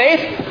want faith?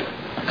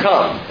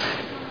 Come.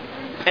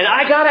 And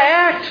I got to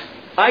act.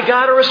 I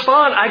got to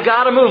respond. I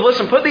got to move.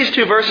 Listen, put these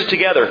two verses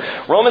together.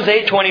 Romans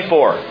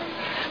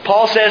 8:24.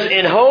 Paul says,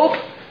 in hope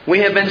we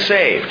have been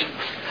saved.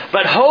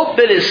 But hope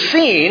that is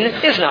seen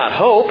is not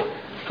hope.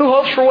 Who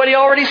hopes for what he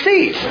already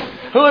sees?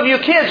 Who of you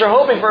kids are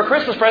hoping for a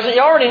Christmas present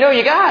you already know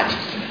you got?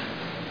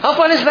 How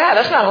fun is that?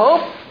 That's not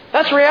hope.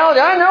 That's reality.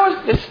 I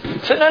know.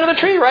 It's sitting under the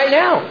tree right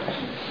now.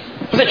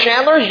 Was it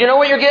Chandler's? You know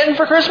what you're getting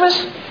for Christmas?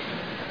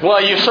 Well,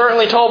 you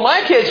certainly told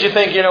my kids you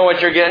think you know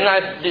what you're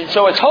getting.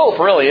 So it's hope,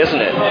 really, isn't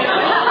it?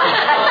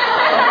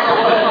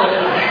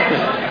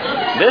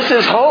 This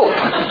is hope.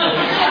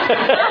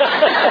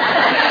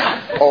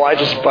 Oh, I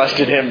just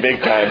busted him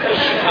big time.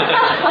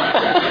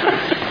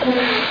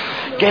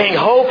 Gang,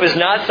 hope is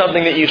not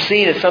something that you've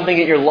seen. It's something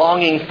that you're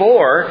longing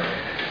for.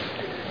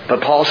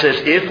 But Paul says,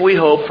 if we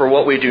hope for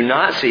what we do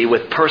not see,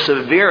 with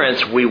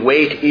perseverance we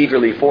wait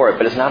eagerly for it.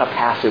 But it's not a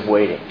passive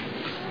waiting.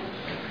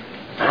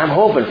 I'm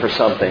hoping for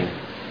something.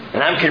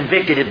 And I'm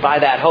convicted by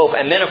that hope.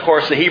 And then, of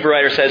course, the Hebrew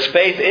writer says,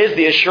 faith is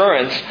the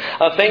assurance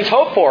of things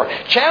hoped for.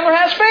 Chandler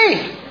has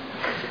faith.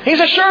 He's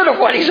assured of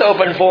what he's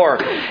hoping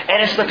for.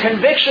 And it's the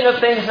conviction of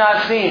things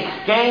not seen.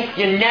 Gang,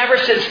 you never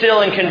sit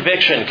still in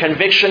conviction.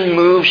 Conviction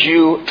moves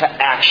you to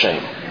action.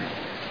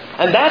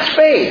 And that's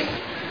faith.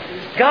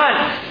 God,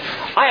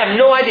 I have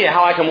no idea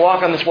how I can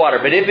walk on this water,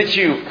 but if it's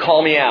You,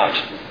 call me out.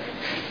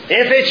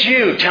 If it's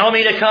You, tell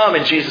me to come.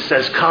 And Jesus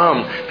says,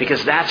 come,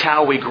 because that's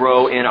how we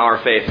grow in our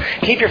faith.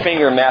 Keep your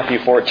finger in Matthew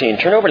 14.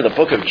 Turn over to the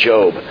book of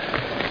Job.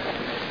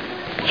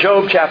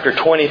 Job chapter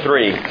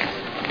 23.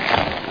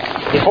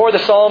 Before the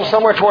Psalm,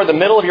 somewhere toward the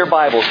middle of your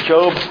Bibles,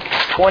 Job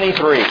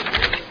 23.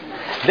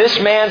 This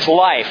man's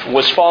life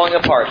was falling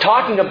apart.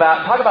 Talk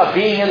about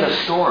being in the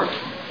storm.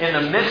 In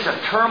the midst of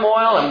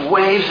turmoil and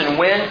waves and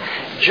wind,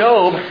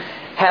 Job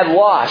had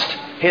lost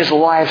his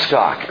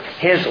livestock,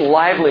 his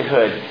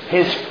livelihood,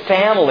 his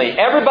family,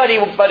 everybody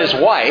but his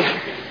wife,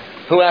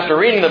 who after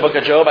reading the book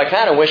of Job, I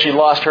kind of wish he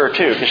lost her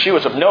too, because she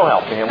was of no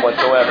help to him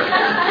whatsoever.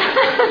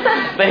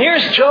 But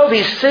here's Job.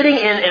 He's sitting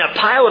in a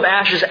pile of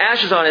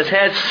ashes on his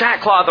head,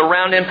 sackcloth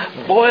around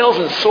him, boils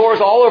and sores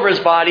all over his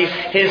body.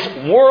 His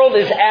world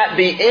is at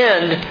the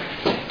end.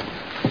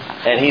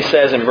 And he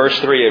says in verse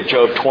 3 of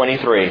Job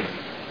 23,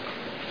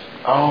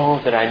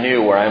 oh, that I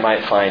knew where I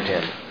might find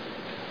Him,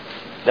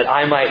 that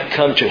I might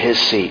come to His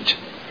seat.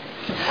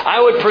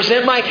 I would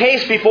present my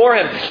case before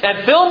Him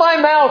and fill my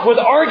mouth with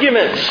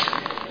arguments.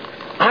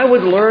 I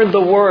would learn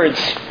the words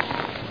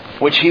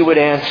which He would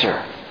answer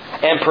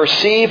and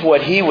perceive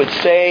what He would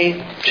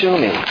say to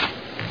me.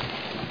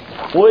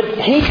 Would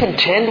He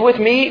contend with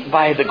me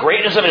by the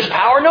greatness of His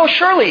power? No,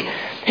 surely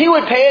He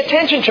would pay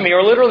attention to me,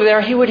 or literally there,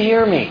 He would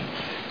hear me.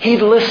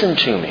 He'd listen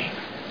to me.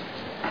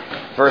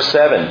 Verse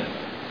 7.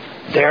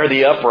 There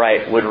the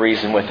upright would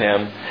reason with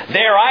him.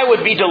 There I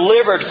would be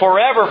delivered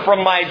forever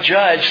from my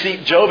judge. See,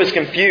 Job is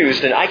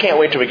confused, and I can't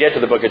wait till we get to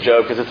the book of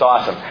Job because it's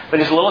awesome. But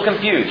he's a little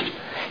confused.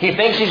 He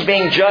thinks he's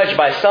being judged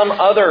by some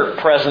other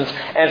presence,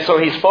 and so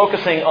he's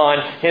focusing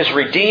on his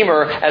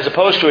Redeemer as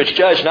opposed to his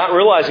judge, not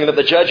realizing that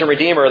the judge and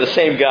Redeemer are the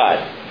same God.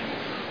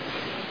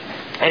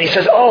 And he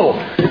says, Oh,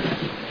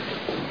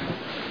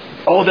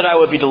 that I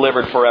would be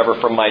delivered forever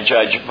from my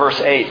judge. Verse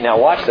 8, now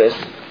watch this.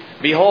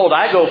 Behold,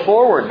 I go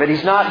forward, but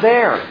he's not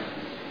there.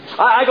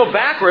 I go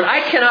backward,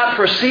 I cannot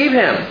perceive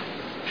him.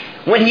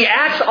 When he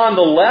acts on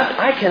the left,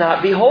 I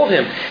cannot behold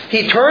him.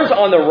 He turns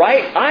on the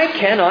right, I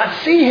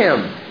cannot see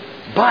him.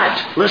 But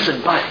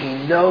he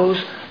knows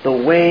the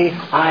way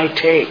I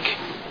take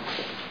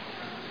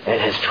and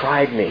has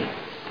tried me.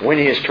 When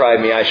he has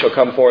tried me, I shall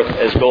come forth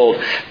as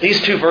gold.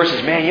 These two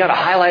verses, man, you ought to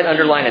highlight,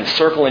 underline, and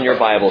circle in your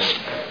Bibles.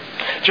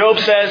 Job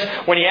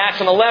says, when he acts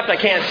on the left, I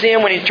can't see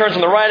him. When he turns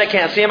on the right, I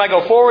can't see him. I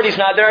go forward, he's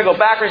not there. I go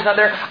backward, he's not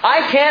there.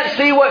 I can't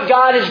see what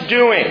God is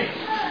doing.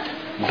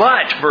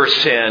 But, verse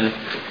 10,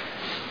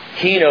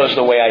 he knows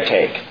the way I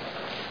take.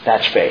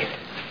 That's faith.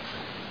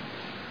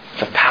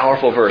 It's a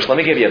powerful verse. Let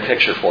me give you a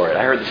picture for it.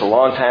 I heard this a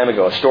long time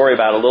ago, a story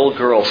about a little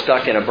girl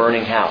stuck in a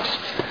burning house.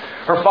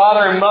 Her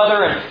father and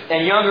mother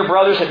and younger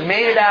brothers had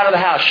made it out of the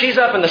house. She's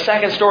up in the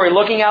second story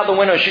looking out the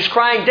window. She's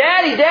crying,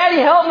 Daddy, Daddy,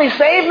 help me,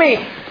 save me.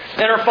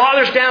 And her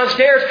father's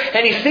downstairs,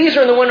 and he sees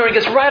her in the window, and he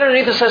gets right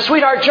underneath and says,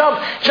 Sweetheart, jump,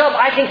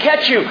 I can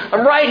catch you.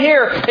 I'm right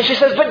here. And she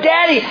says, But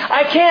Daddy,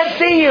 I can't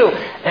see you.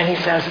 And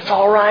he says, It's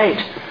all right.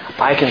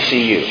 I can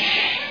see you.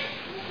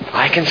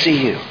 I can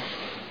see you.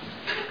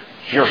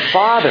 Your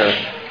Father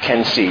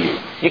can see you.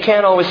 You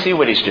can't always see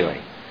what He's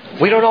doing.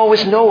 We don't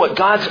always know what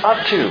God's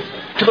up to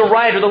the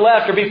right or the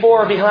left or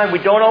before or behind. We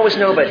don't always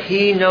know, but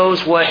He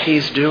knows what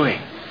He's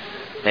doing.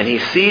 And He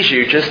sees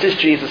you just as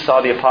Jesus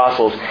saw the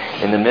apostles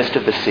in the midst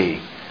of the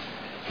sea.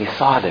 He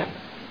saw them,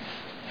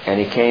 and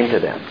He came to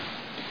them.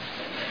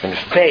 And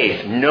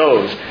faith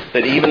knows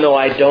that even though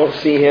I don't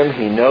see Him,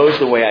 He knows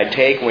the way I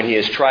take. When He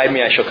has tried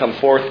me, I shall come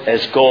forth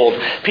as gold.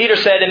 Peter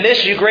said, In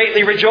this you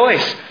greatly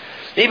rejoice,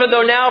 even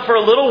though now for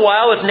a little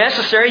while, if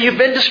necessary, you've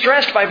been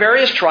distressed by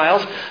various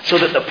trials, so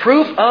that the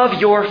proof of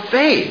your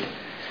faith,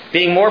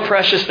 being more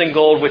precious than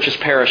gold which is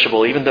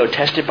perishable, even though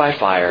tested by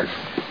fire,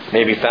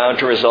 may be found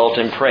to result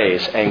in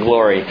praise and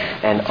glory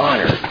and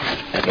honor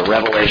at the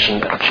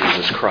revelation of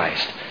Jesus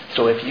Christ.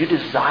 So if you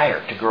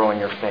desire to grow in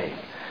your faith,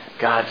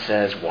 God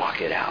says,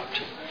 walk it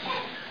out.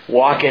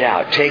 Walk it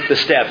out. Take the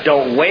step.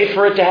 Don't wait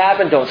for it to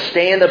happen. Don't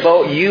stay in the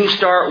boat. You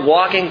start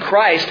walking.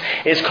 Christ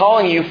is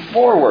calling you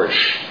forward.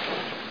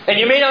 And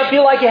you may not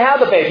feel like you have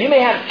the faith. You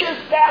may have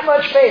just that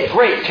much faith.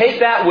 Great.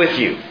 Take that with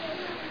you.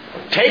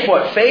 Take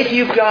what faith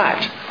you've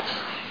got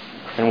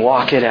and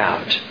walk it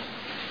out.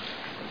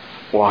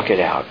 Walk it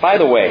out. By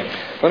the way,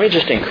 let me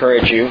just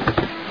encourage you.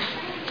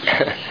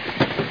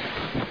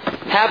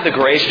 Have the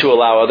grace to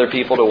allow other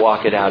people to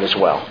walk it out as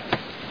well.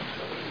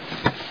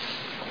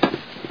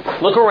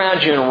 Look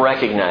around you and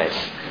recognize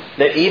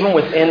that even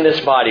within this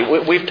body,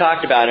 we've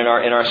talked about in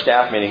our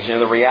staff meetings,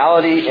 the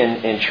reality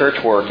in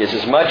church work is,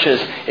 as much as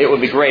it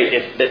would be great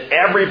if that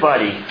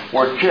everybody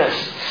were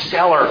just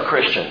stellar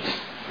Christians,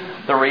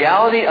 the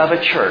reality of a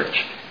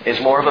church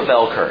is more of a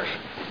bell curve,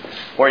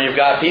 where you've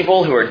got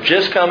people who are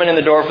just coming in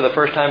the door for the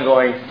first time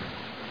going,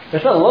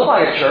 this doesn't look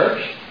like a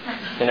church,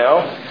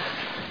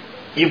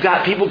 You've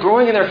got people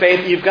growing in their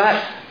faith. You've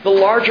got the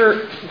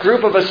larger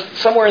group of us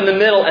somewhere in the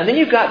middle. And then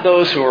you've got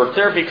those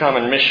they're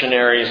becoming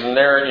missionaries and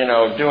they're,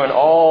 doing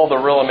all the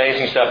real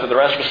amazing stuff that the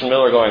rest of us in the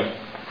middle are going,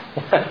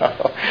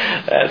 wow,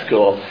 that's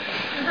cool.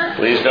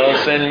 Please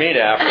don't send me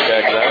to Africa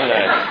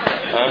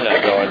because I'm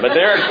not going.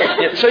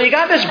 But so you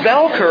got this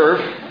bell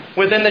curve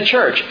within the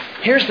church.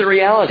 Here's the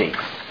reality.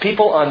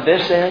 People on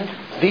this end,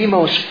 the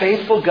most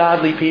faithful,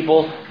 godly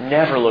people,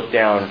 never look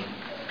down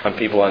on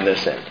people on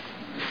this end.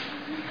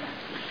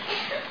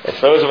 It's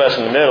those of us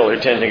in the middle who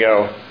tend to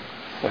go,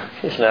 well,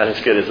 he's not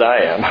as good as I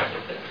am.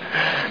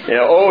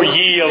 Oh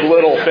ye of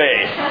little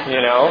faith,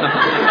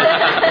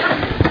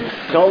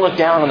 Don't look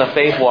down on the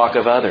faith walk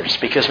of others,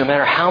 because no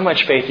matter how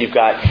much faith you've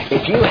got,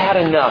 if you had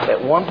enough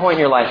at one point in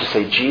your life to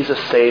say, Jesus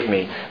saved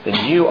me,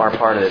 then you are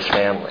part of this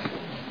family.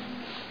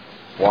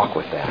 Walk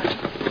with that.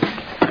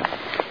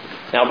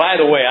 Now, by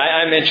the way,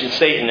 I mentioned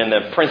Satan and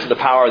the prince of the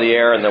power of the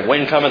air and the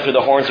wind coming through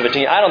the horns of a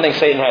teen. I don't think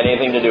Satan had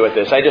anything to do with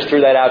this. I just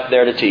threw that out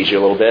there to tease you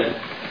a little bit.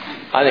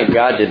 I think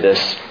God did this.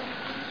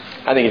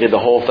 I think He did the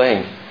whole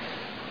thing.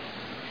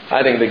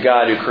 I think the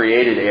God who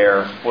created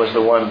air was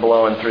the one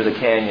blowing through the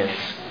canyons,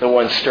 the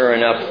one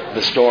stirring up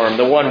the storm,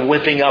 the one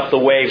whipping up the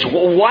waves.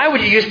 Why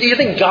would do you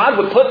think God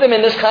would put them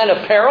in this kind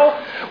of peril?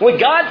 Would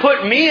God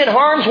put me in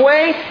harm's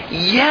way?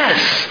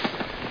 Yes.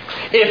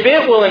 If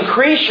it will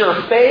increase your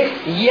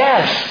faith,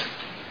 yes.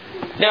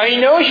 Now, He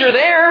knows you're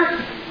there.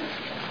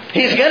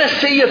 He's going to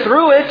see you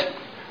through it.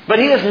 But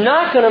He is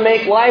not going to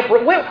make life...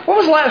 When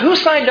was the last... Who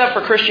signed up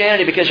for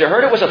Christianity because you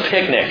heard it was a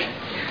picnic?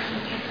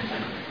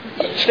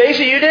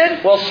 Stacy, you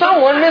did? Well,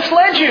 someone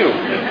misled you,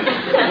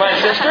 my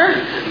sister.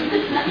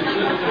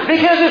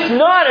 Because it's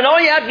not, and all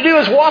you have to do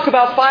is walk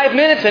about 5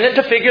 minutes in it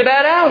to figure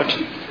that out.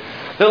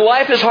 That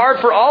life is hard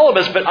for all of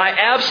us, but I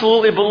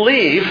absolutely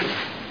believe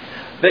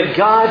that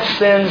God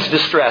sends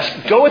distress.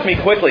 Go with me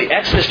quickly,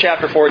 Exodus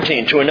chapter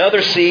 14, to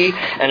another sea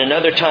and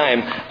another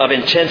time of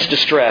intense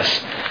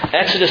distress.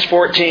 Exodus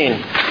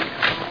 14.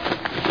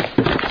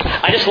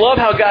 I just love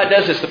how God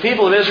does this. The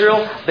people of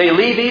Israel, they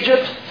leave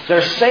Egypt,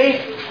 they're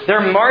safe,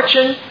 they're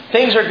marching,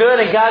 things are good,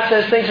 and God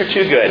says things are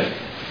too good.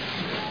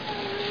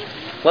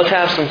 Let's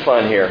have some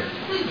fun here.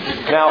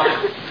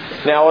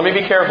 Now, let me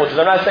be careful, because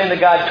I'm not saying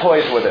that God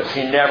toys with us.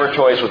 He never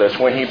toys with us.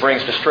 When He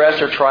brings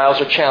distress or trials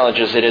or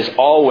challenges, it is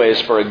always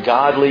for a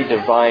godly,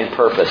 divine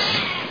purpose.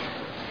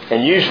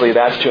 And usually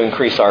that's to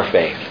increase our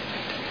faith.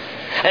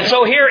 And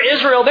so here,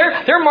 Israel,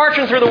 they're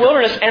marching through the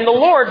wilderness, and the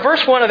Lord,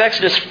 verse 1 of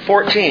Exodus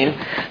 14,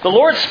 the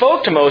Lord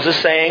spoke to Moses,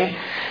 saying,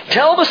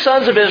 "Tell the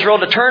sons of Israel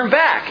to turn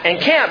back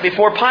and camp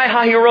before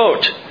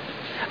Pi-Hahirot.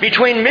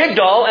 Between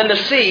Migdol and the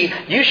sea,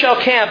 you shall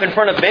camp in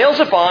front of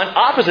Baal-Zephon,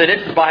 opposite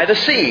it by the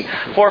sea.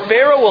 For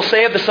Pharaoh will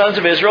say of the sons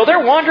of Israel, they're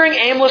wandering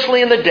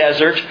aimlessly in the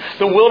desert.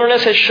 The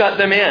wilderness has shut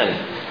them in.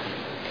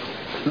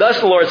 Thus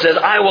the Lord says,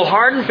 I will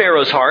harden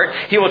Pharaoh's heart.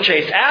 He will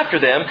chase after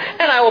them,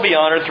 and I will be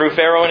honored through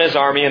Pharaoh and his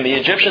army, and the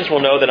Egyptians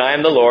will know that I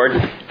am the Lord."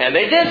 And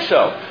they did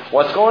so.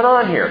 What's going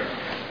on here?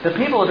 The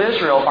people of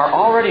Israel are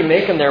already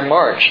making their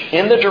march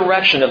in the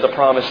direction of the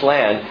promised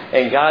land,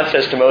 and God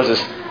says to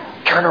Moses,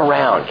 "Turn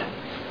around.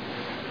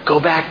 Go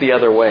back the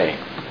other way."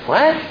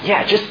 What?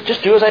 Yeah,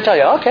 just do as I tell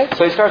you. Okay.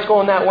 So he starts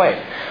going that way.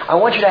 I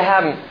want you to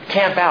have him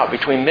camp out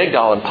between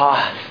Migdol and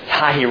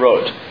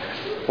Pi-Hahirot.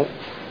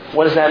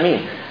 What does that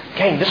mean?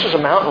 Gang, this was a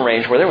mountain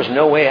range where there was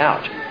no way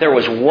out. There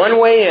was one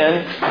way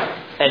in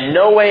and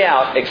no way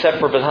out except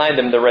for behind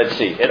them the Red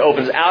Sea. It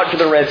opens out to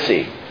the Red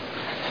Sea.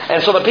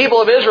 And so the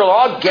people of Israel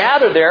are all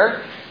gathered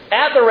there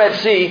at the Red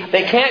Sea.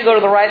 They can't go to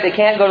the right, they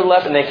can't go to the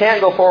left, and they can't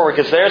go forward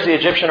because there's the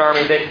Egyptian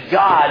army that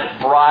God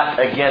brought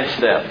against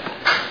them.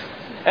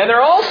 And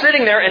they're all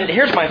sitting there, and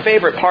here's my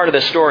favorite part of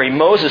the story.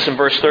 Moses in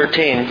verse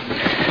 13.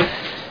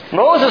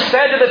 Moses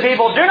said to the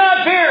people, "Do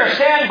not fear,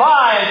 stand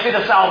by and see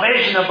the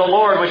salvation of the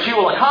Lord, which He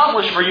will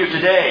accomplish for you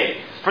today.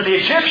 For the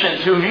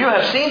Egyptians whom you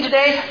have seen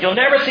today, you'll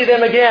never see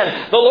them again.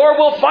 The Lord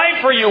will fight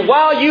for you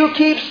while you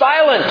keep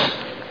silent."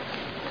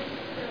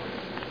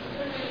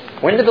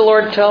 When did the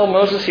Lord tell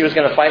Moses He was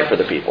going to fight for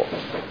the people?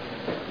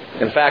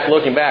 In fact,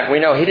 looking back, we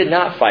know He did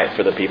not fight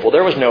for the people.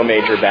 There was no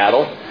major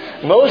battle.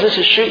 Moses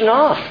is shooting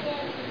off.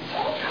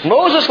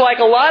 Moses, like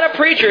a lot of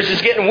preachers,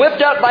 is getting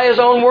whipped up by his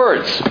own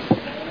words.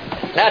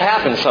 That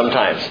happens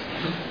sometimes.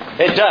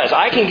 It does.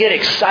 I can get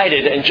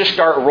excited and just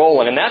start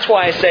rolling. And that's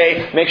why I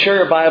say, make sure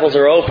your Bibles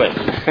are open.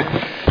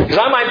 Because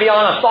I might be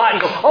on a thought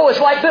and go, "Oh, it's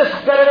like this,"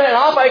 and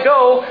off I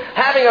go,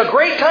 having a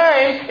great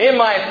time in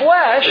my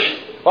flesh,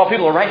 while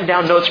people are writing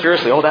down notes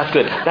furiously. "Oh, that's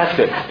good. That's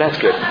good. That's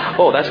good.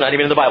 Oh, that's not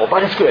even in the Bible,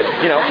 but it's good."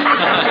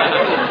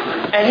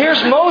 And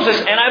here's Moses,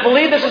 and I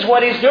believe this is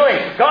what he's doing.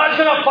 God's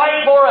going to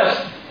fight for us.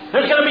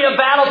 There's going to be a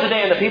battle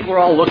today, and the people are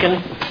all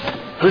looking.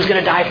 Who's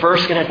going to die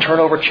first? Going to turn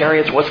over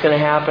chariots? What's going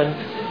to happen?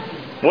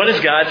 What does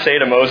God say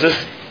to Moses?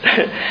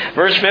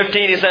 Verse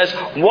 15, He says,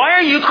 "Why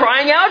are you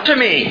crying out to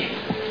me?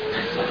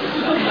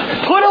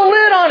 Put a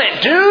lid on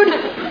it, dude.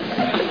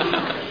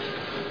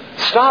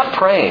 Stop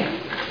praying."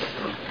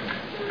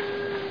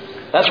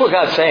 That's what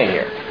God's saying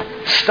here.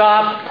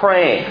 Stop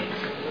praying.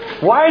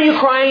 "Why are you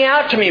crying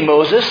out to me,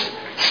 Moses?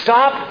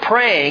 Stop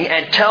praying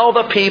and tell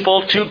the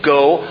people to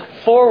go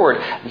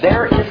forward."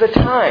 There is a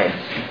time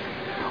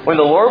when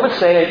the Lord would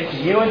say to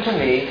you and to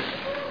me,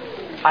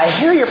 "I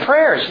hear your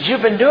prayers.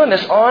 You've been doing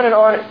this on and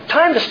on.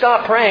 Time to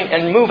stop praying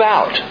and move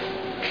out.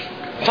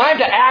 Time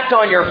to act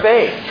on your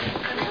faith."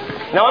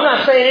 Now, I'm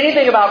not saying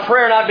anything about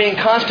prayer not being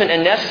constant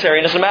and necessary.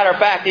 And as a matter of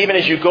fact, even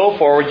as you go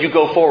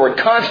forward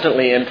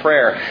constantly in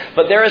prayer.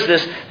 But there is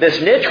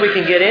this niche we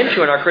can get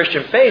into in our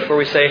Christian faith where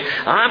we say,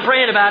 "I'm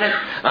praying about it.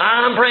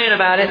 I'm praying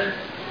about it."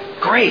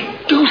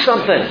 Great. Do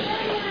something.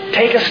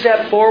 Take a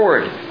step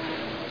forward.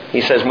 He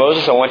says,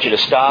 "Moses, I want you to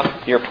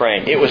stop your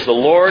praying." It was the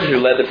Lord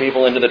who led the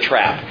people into the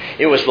trap.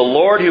 It was the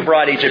Lord who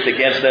brought Egypt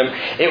against them.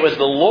 It was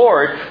the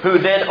Lord who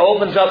then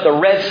opens up the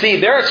Red Sea.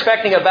 They're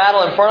expecting a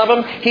battle in front of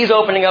them. He's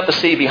opening up the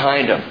sea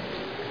behind them.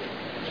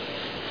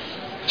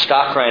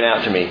 Stop crying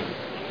out to me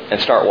and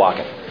start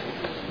walking.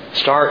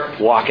 Start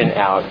walking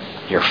out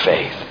your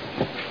faith.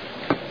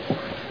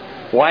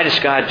 Why does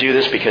God do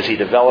this? Because He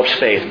develops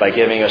faith by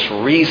giving us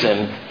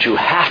reason to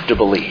have to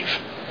believe.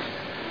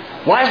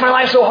 Why is my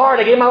life so hard?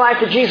 I gave my life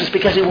to Jesus.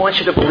 Because He wants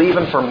you to believe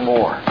Him for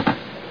more.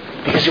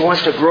 Because He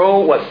wants to grow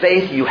what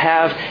faith you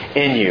have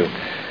in you.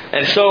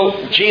 And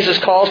so Jesus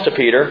calls to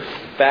Peter,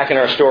 back in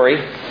our story.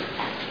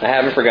 I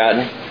haven't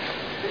forgotten.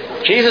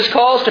 Jesus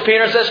calls to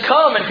Peter and says,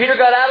 "Come." And Peter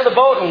got out of the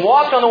boat and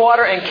walked on the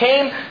water and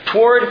came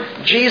toward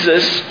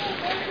Jesus.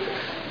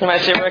 You might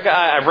say, "Rick,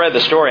 I've read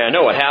the story. I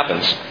know what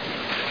happens."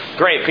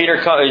 Great.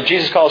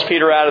 Jesus calls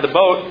Peter out of the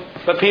boat,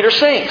 but Peter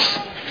sinks.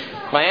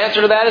 My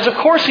answer to that is, of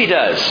course he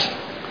does.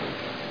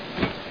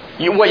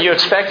 You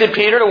expected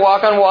Peter to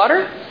walk on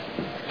water?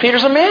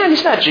 Peter's a man.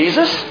 He's not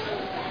Jesus.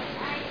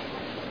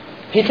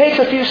 He takes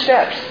a few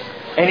steps,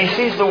 and he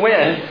sees the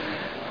wind,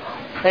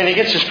 and he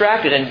gets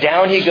distracted, and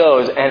down he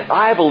goes. And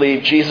I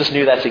believe Jesus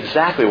knew that's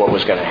exactly what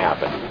was going to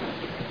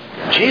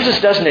happen. Jesus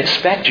doesn't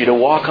expect you to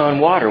walk on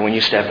water when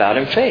you step out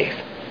in faith.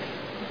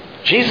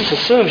 Jesus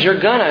assumes you're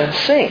going to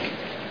sink,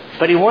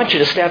 but He wants you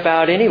to step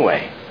out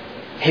anyway.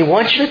 He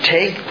wants you to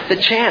take the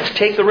chance,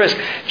 take the risk.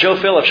 Joe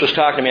Phillips was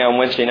talking to me on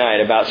Wednesday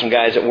night about some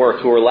guys at work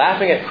who were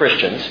laughing at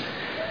Christians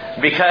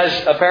because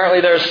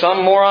apparently there's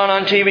some moron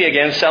on TV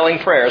again selling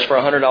prayers for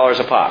 $100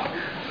 a pop.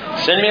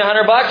 Send me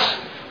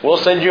 $100, we'll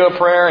send you a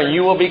prayer and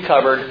you will be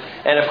covered.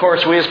 And of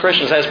course, we as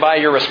Christians, as by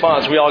your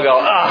response, we all go,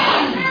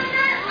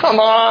 come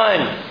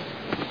on.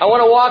 I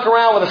want to walk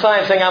around with a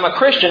sign saying I'm a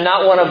Christian,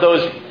 not one of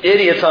those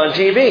idiots on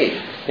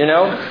TV, you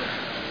know.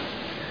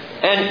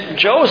 And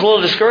Joe was a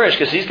little discouraged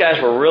because these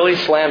guys were really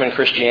slamming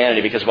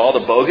Christianity because of all the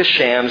bogus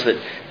shams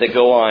that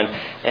go on.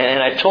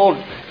 And I told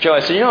Joe,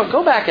 I said,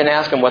 go back and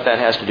ask him what that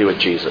has to do with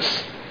Jesus.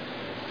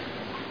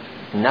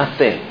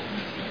 Nothing.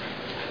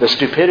 The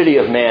stupidity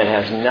of man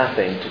has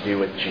nothing to do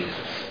with Jesus.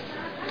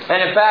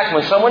 And in fact,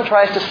 when someone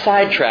tries to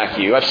sidetrack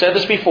you, I've said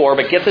this before,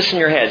 but get this in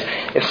your heads.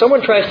 If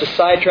someone tries to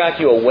sidetrack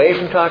you away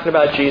from talking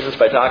about Jesus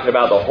by talking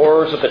about the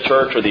horrors of the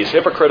church or these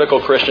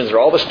hypocritical Christians or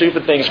all the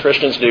stupid things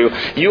Christians do,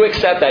 you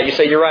accept that. You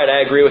say, you're right,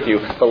 I agree with you,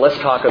 but let's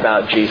talk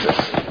about Jesus.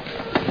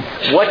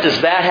 What does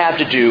that have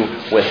to do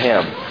with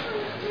Him?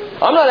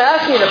 I'm not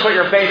asking you to put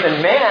your faith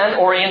in man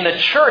or in the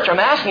church. I'm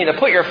asking you to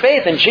put your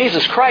faith in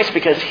Jesus Christ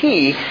because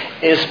He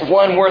is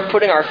one worth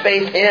putting our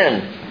faith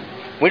in.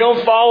 We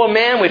don't follow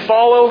man, we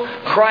follow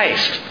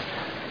Christ.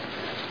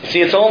 You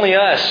see, it's only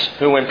us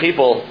who, when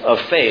people of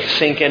faith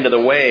sink into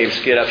the waves,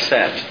 get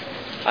upset.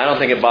 I don't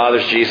think it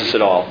bothers Jesus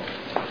at all.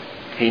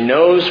 He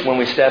knows when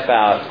we step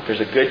out, there's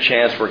a good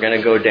chance we're going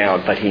to go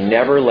down, but He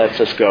never lets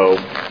us go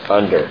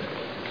under.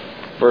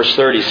 Verse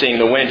 30, seeing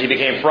the wind, he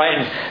became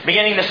frightened.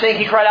 Beginning to sink,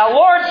 he cried out,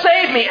 Lord,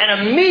 save me!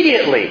 And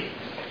immediately,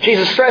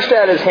 Jesus stretched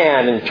out His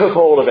hand and took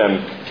hold of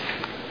him,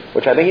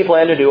 which I think He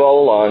planned to do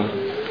all along.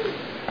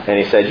 And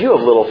He said, you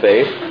have little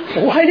faith.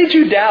 Why did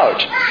you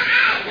doubt?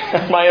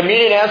 My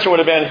immediate answer would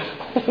have been,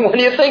 what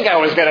do you think I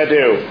was going to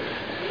do?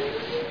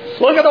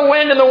 Look at the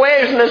wind and the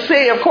waves and the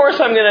sea. Of course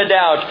I'm going to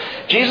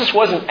doubt. Jesus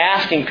wasn't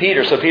asking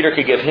Peter so Peter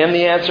could give him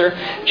the answer.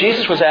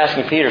 Jesus was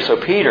asking Peter so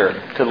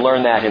Peter could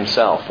learn that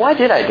himself. Why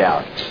did I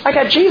doubt? I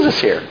got Jesus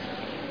here.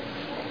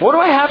 What do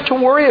I have to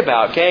worry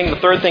about? Gang, the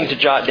third thing to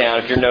jot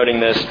down, if you're noting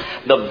this,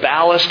 the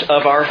ballast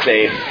of our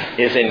faith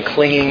is in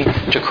clinging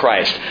to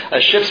Christ. A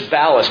ship's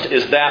ballast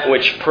is that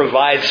which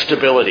provides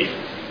stability.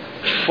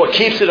 What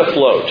keeps it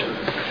afloat.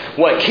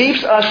 What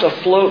keeps us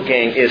afloat,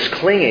 gang, is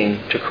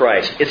clinging to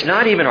Christ. It's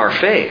not even our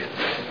faith.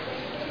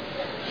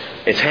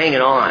 It's hanging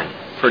on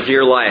for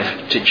dear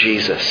life to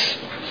Jesus.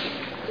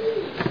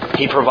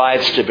 He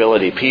provides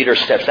stability. Peter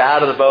steps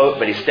out of the boat,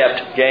 but he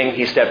stepped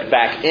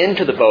back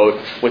into the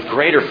boat with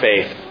greater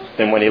faith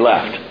than when he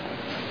left.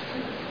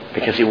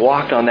 Because he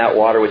walked on that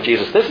water with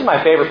Jesus. This is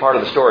my favorite part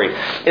of the story.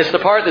 It's the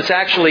part that's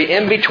actually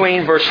in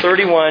between verse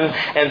 31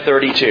 and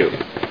 32.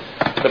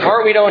 The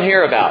part we don't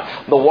hear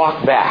about, the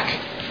walk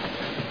back.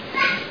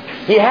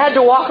 He had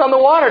to walk on the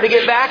water to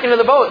get back into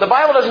the boat. The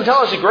Bible doesn't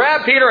tell us he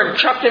grabbed Peter and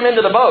chucked him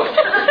into the boat.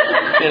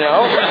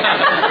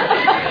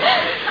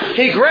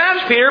 He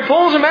grabs Peter,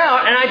 pulls him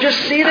out, and I just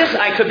see this.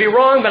 I could be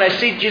wrong, but I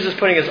see Jesus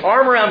putting His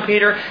arm around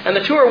Peter, and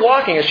the two are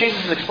walking. As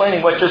Jesus is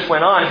explaining what just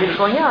went on, Peter's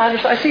going, yeah,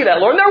 I see that,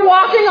 Lord. And they're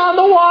walking on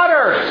the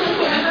water.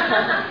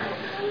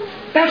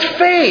 That's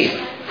faith.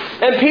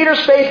 And Peter's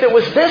faith that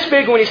was this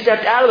big when he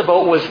stepped out of the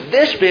boat was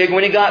this big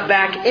when he got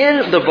back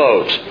in the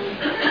boat.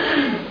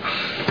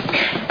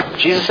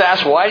 Jesus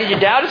asked, why did you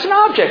doubt? It's an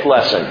object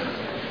lesson.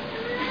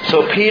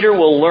 So Peter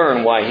will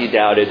learn why he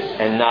doubted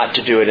and not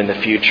to do it in the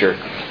future.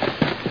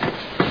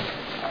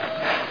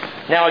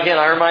 Now again,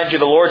 I remind you,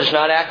 the Lord does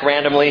not act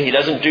randomly. He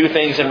doesn't do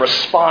things in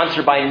response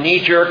or by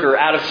knee-jerk or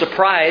out of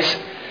surprise.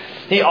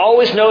 He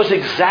always knows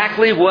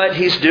exactly what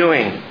He's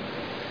doing.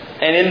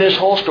 And in this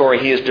whole story,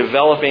 He is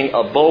developing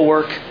a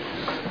bulwark,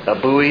 a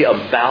buoy, a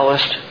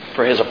ballast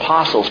for His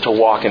apostles to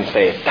walk in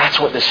faith. That's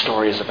what this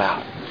story is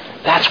about.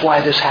 That's why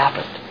this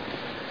happened.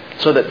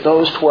 So that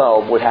those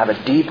 12 would have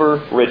a deeper,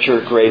 richer,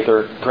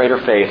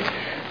 greater faith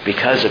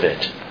because of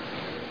it.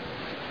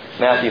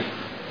 Matthew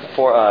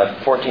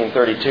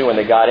 14:32, when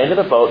they got into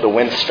the boat, the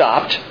wind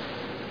stopped,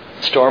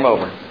 storm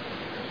over.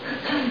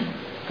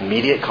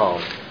 Immediate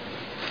calm.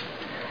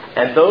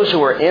 And those who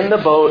were in the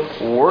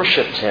boat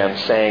worshipped Him,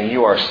 saying,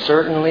 you are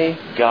certainly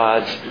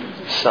God's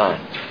Son.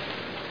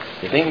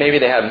 You think maybe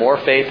they had more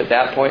faith at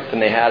that point than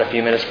they had a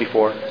few minutes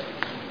before?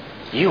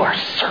 You are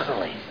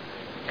certainly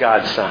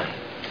God's Son.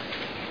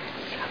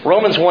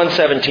 Romans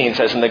 1:17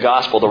 says in the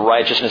gospel, the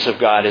righteousness of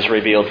God is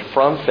revealed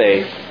from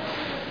faith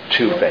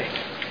to faith.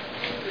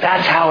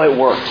 That's how it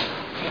works.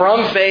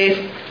 From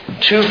faith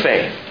to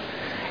faith.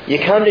 You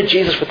come to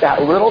Jesus with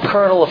that little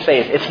kernel of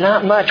faith. It's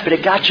not much, but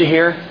it got you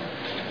here.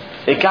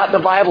 It got the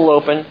Bible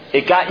open.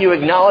 It got you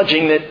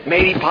acknowledging that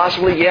maybe,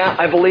 possibly, yeah,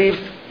 I believe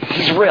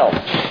He's real.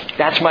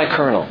 That's my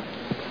kernel.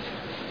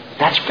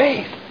 That's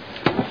faith.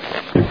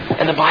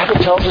 And the Bible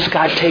tells us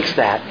God takes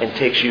that and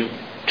takes you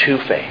to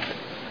faith.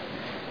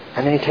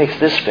 And then He takes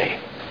this faith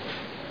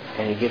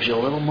and He gives you a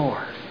little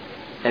more.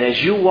 And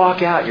as you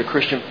walk out your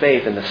Christian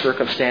faith in the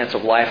circumstance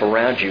of life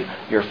around you,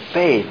 your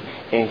faith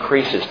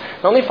increases.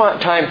 The only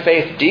time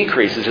faith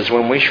decreases is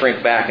when we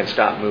shrink back and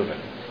stop moving.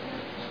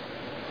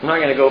 I'm not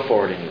going to go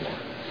forward anymore.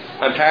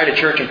 I'm tired of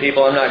church and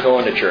people. I'm not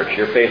going to church.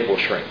 Your faith will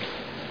shrink.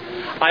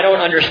 I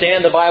don't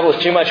understand the Bible.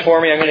 It's too much for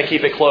me. I'm going to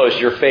keep it closed.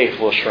 Your faith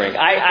will shrink.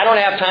 I don't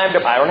have time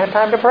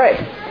to pray.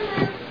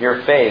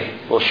 Your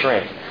faith will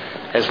shrink.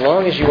 As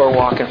long as you are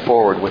walking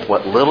forward with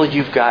what little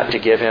you've got to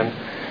give Him,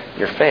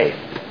 your faith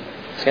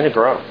is going to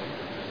grow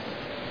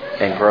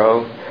and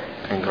grow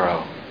and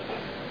grow.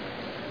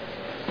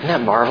 Isn't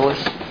that marvelous?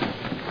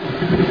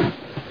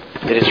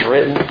 It is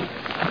written,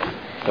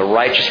 the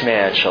righteous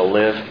man shall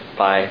live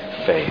by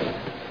faith.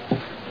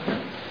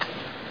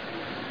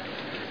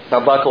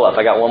 Now buckle up.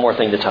 I got one more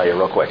thing to tell you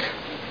real quick.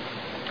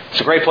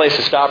 It's a great place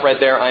to stop right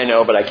there, I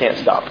know, but I can't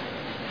stop.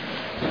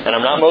 And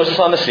I'm not Moses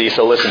on the sea,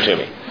 so listen to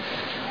me.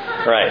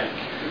 All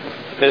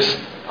right. This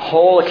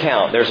whole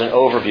account, there's an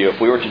overview. If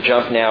we were to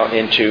jump now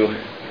into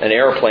an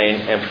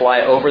airplane and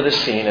fly over the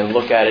scene and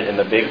look at it in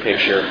the big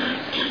picture,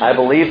 I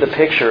believe the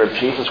picture of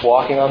Jesus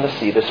walking on the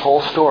sea, this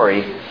whole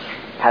story,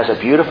 has a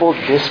beautiful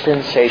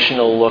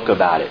dispensational look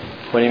about it.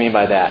 What do you mean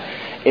by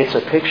that? It's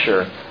a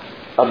picture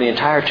of the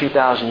entire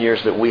 2,000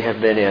 years that we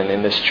have been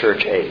in this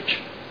church age.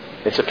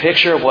 It's a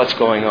picture of what's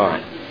going on.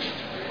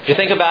 If you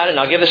think about it, and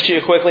I'll give this to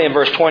you quickly, in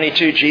verse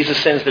 22,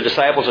 Jesus sends the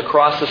disciples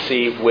across the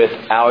sea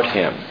without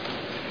Him.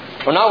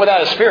 Well, not without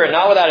His Spirit,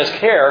 not without His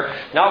care,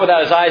 not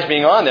without His eyes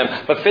being on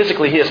them, but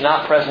physically He is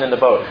not present in the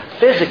boat.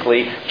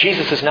 Physically,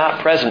 Jesus is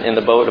not present in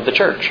the boat of the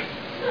church.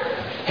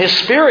 His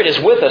Spirit is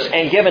with us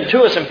and given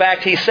to us. In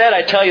fact, He said,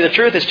 I tell you the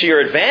truth, it's to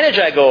your advantage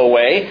I go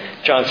away,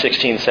 John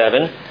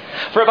 16:7.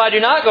 For if I do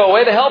not go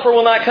away, the Helper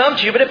will not come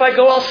to you, but if I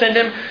go, I'll send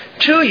Him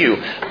to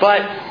you.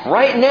 But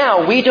right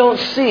now, we don't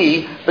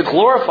see the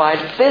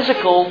glorified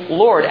physical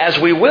Lord as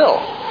we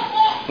will.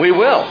 We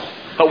will,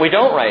 but we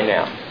don't right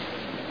now.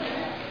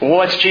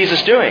 What's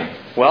Jesus doing?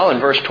 Well,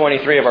 in verse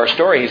 23 of our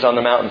story, He's on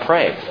the mountain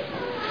praying.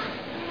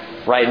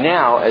 Right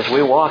now, as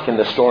we walk in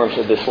the storms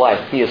of this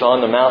life, He is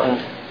on the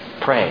mountain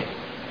praying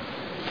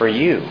for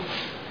you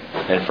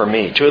and for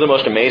me. Two of the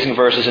most amazing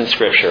verses in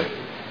Scripture.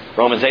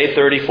 Romans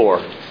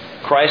 8:34.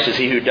 Christ is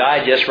He who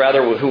died, yes,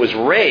 rather, who was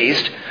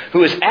raised,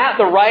 who is at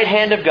the right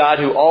hand of God,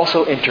 who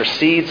also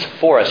intercedes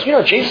for us. You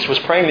know, Jesus was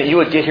praying that you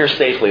would get here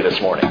safely this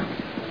morning.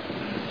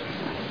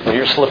 When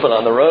you're slipping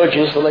on the road,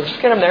 Jesus was like,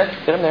 just get Him there,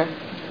 get Him there.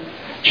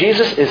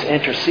 Jesus is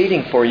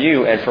interceding for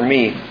you and for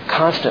me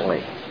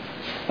constantly.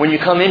 When you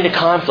come into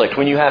conflict,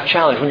 when you have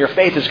challenge, when your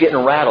faith is getting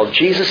rattled,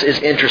 Jesus is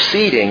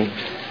interceding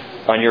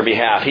on your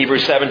behalf.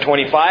 Hebrews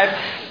 7:25,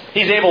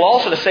 He's able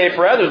also to save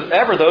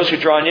forever those who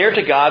draw near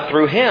to God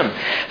through Him,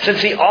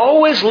 since He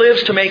always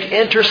lives to make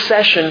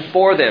intercession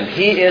for them.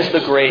 He is the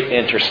great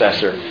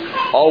intercessor,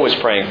 always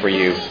praying for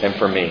you and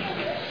for me.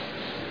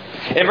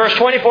 In verse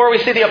 24, we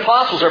see the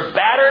apostles are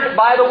battered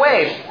by the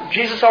waves.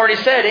 Jesus already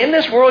said, in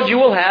this world you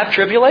will have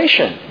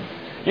tribulation.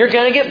 You're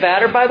going to get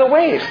battered by the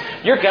waves.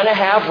 You're going to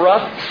have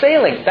rough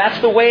sailing. That's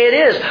the way it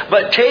is.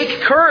 But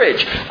take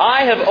courage.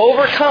 I have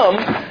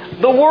overcome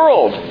the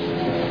world.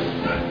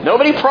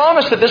 Nobody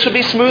promised that this would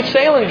be smooth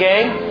sailing,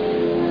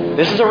 gang.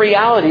 This is a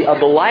reality of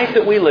the life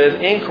that we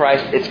live in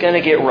Christ. It's going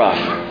to get rough.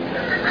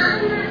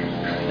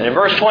 And in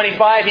verse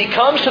 25, He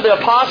comes to the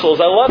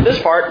apostles, I love this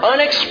part,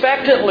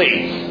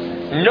 unexpectedly.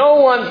 No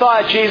one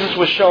thought Jesus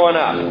was showing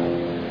up.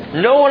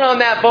 No one on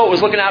that boat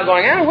was looking out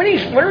going, when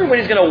are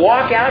he's going to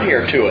walk out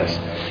here to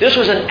us? This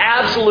was an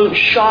absolute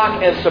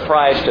shock and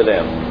surprise to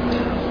them.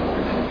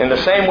 In the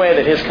same way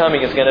that His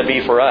coming is going to be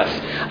for us.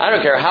 I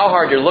don't care how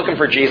hard you're looking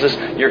for Jesus,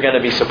 you're going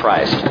to be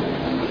surprised.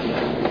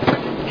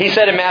 He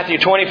said in Matthew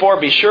 24,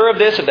 be sure of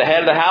this, if the head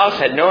of the house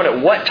had known at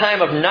what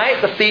time of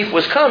night the thief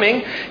was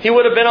coming, he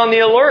would have been on the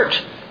alert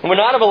and would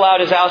not have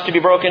allowed his house to be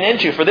broken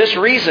into. For this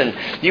reason,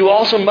 you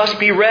also must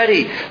be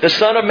ready. The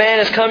Son of Man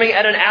is coming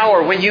at an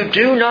hour when you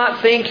do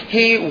not think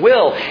He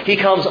will. He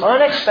comes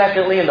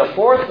unexpectedly in the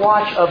fourth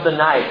watch of the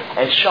night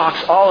and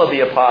shocks all of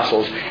the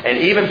apostles. And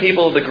even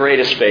people of the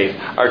greatest faith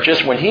are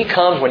just, when He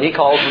comes, when He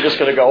calls, we're just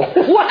going to go,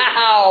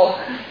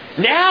 wow!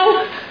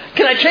 Now?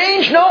 Can I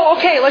change? No?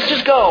 Okay, let's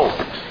just go.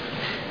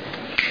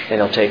 And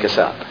He'll take us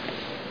up.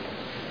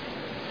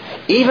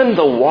 Even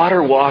the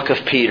water walk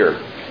of Peter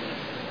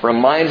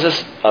reminds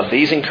us of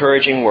these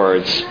encouraging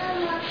words.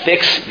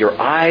 Fix your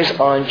eyes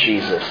on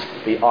Jesus,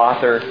 the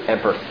author and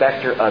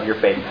perfecter of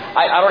your faith.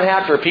 I don't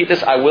have to repeat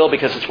this. I will,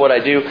 because it's what I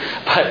do.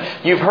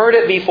 But you've heard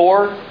it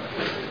before.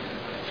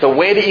 The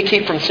way that you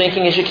keep from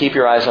sinking is you keep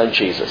your eyes on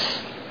Jesus.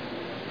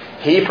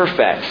 He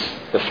perfects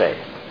the faith.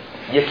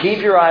 You keep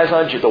your eyes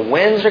on Jesus. The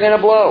winds are going to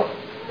blow.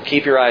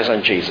 Keep your eyes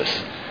on Jesus.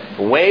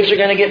 The waves are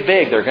going to get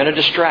big. They're going to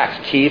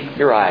distract. Keep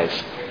your eyes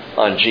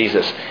on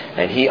Jesus.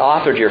 And He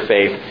authored your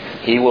faith.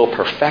 He will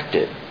perfect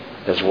it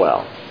as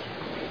well.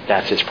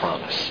 That's His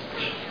promise.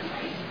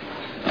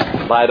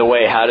 By the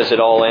way, how does it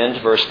all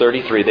end? Verse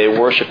 33, they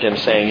worshipped Him,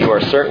 saying, "You are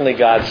certainly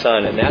God's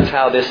Son." And that's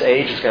how this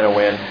age is going to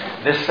win.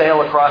 This sail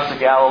across the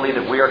Galilee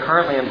that we are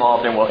currently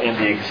involved in will end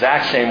the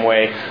exact same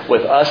way,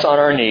 with us on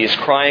our knees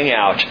crying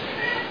out,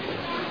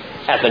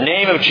 "At the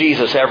name of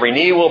Jesus, every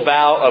knee will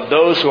bow, of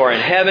those who are in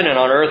heaven and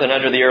on earth and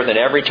under the earth, and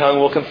every tongue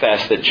will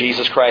confess that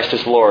Jesus Christ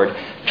is Lord,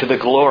 to the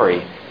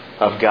glory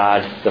of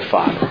God the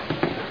Father."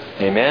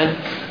 Amen?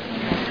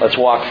 Let's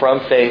walk from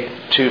faith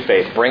to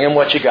faith. Bring Him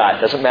what you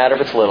got. Doesn't matter if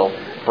it's little.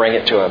 Bring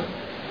it to Him.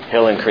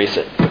 He'll increase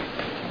it.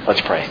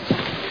 Let's pray.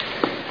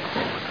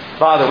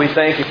 Father, we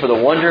thank You for the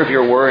wonder of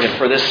Your Word and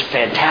for this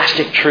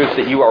fantastic truth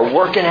that You are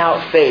working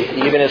out faith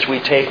even as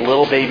we take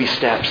little baby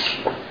steps.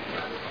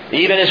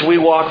 Even as we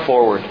walk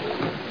forward.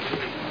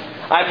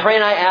 I pray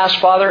and I ask,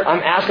 Father,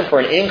 I'm asking for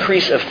an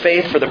increase of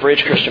faith for the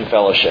Bridge Christian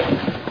Fellowship.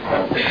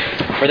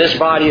 For this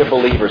body of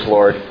believers,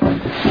 Lord.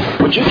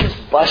 Would You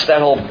just bust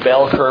that whole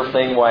bell curve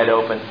thing wide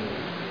open?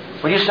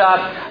 Would You stop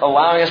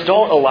allowing us,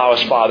 don't allow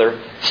us, Father,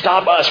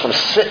 stop us from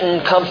sitting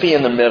comfy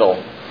in the middle.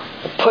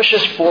 Push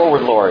us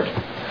forward, Lord.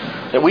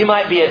 That we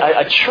might be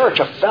a church,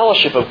 a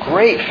fellowship of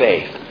great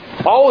faith.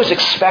 Always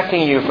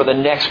expecting You for the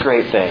next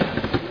great thing.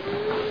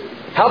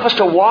 Help us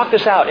to walk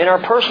this out in our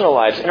personal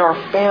lives, in our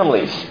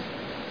families,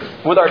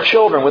 with our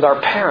children, with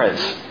our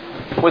parents,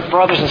 with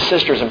brothers and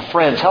sisters and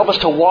friends. Help us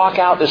to walk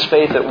out this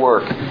faith at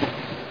work.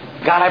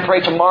 God, I pray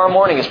tomorrow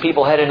morning as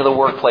people head into the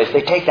workplace,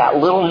 they take that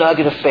little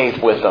nugget of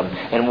faith with them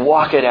and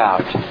walk it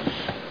out.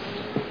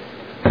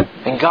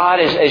 And God,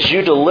 as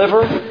You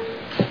deliver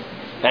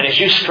and as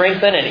You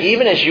strengthen and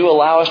even as You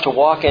allow us to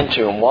walk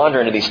into and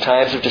wander into these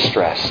times of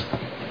distress,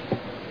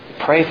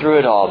 pray through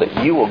it all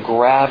that You will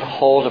grab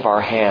hold of our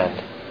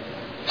hand.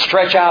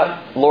 Stretch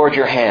out, Lord,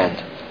 Your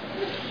hand.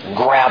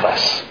 Grab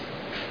us.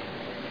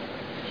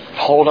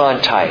 Hold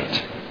on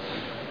tight.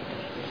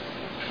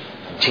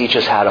 Teach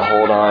us how to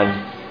hold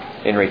on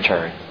in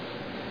return.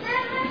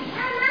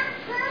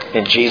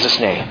 In Jesus'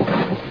 name,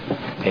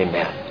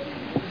 amen.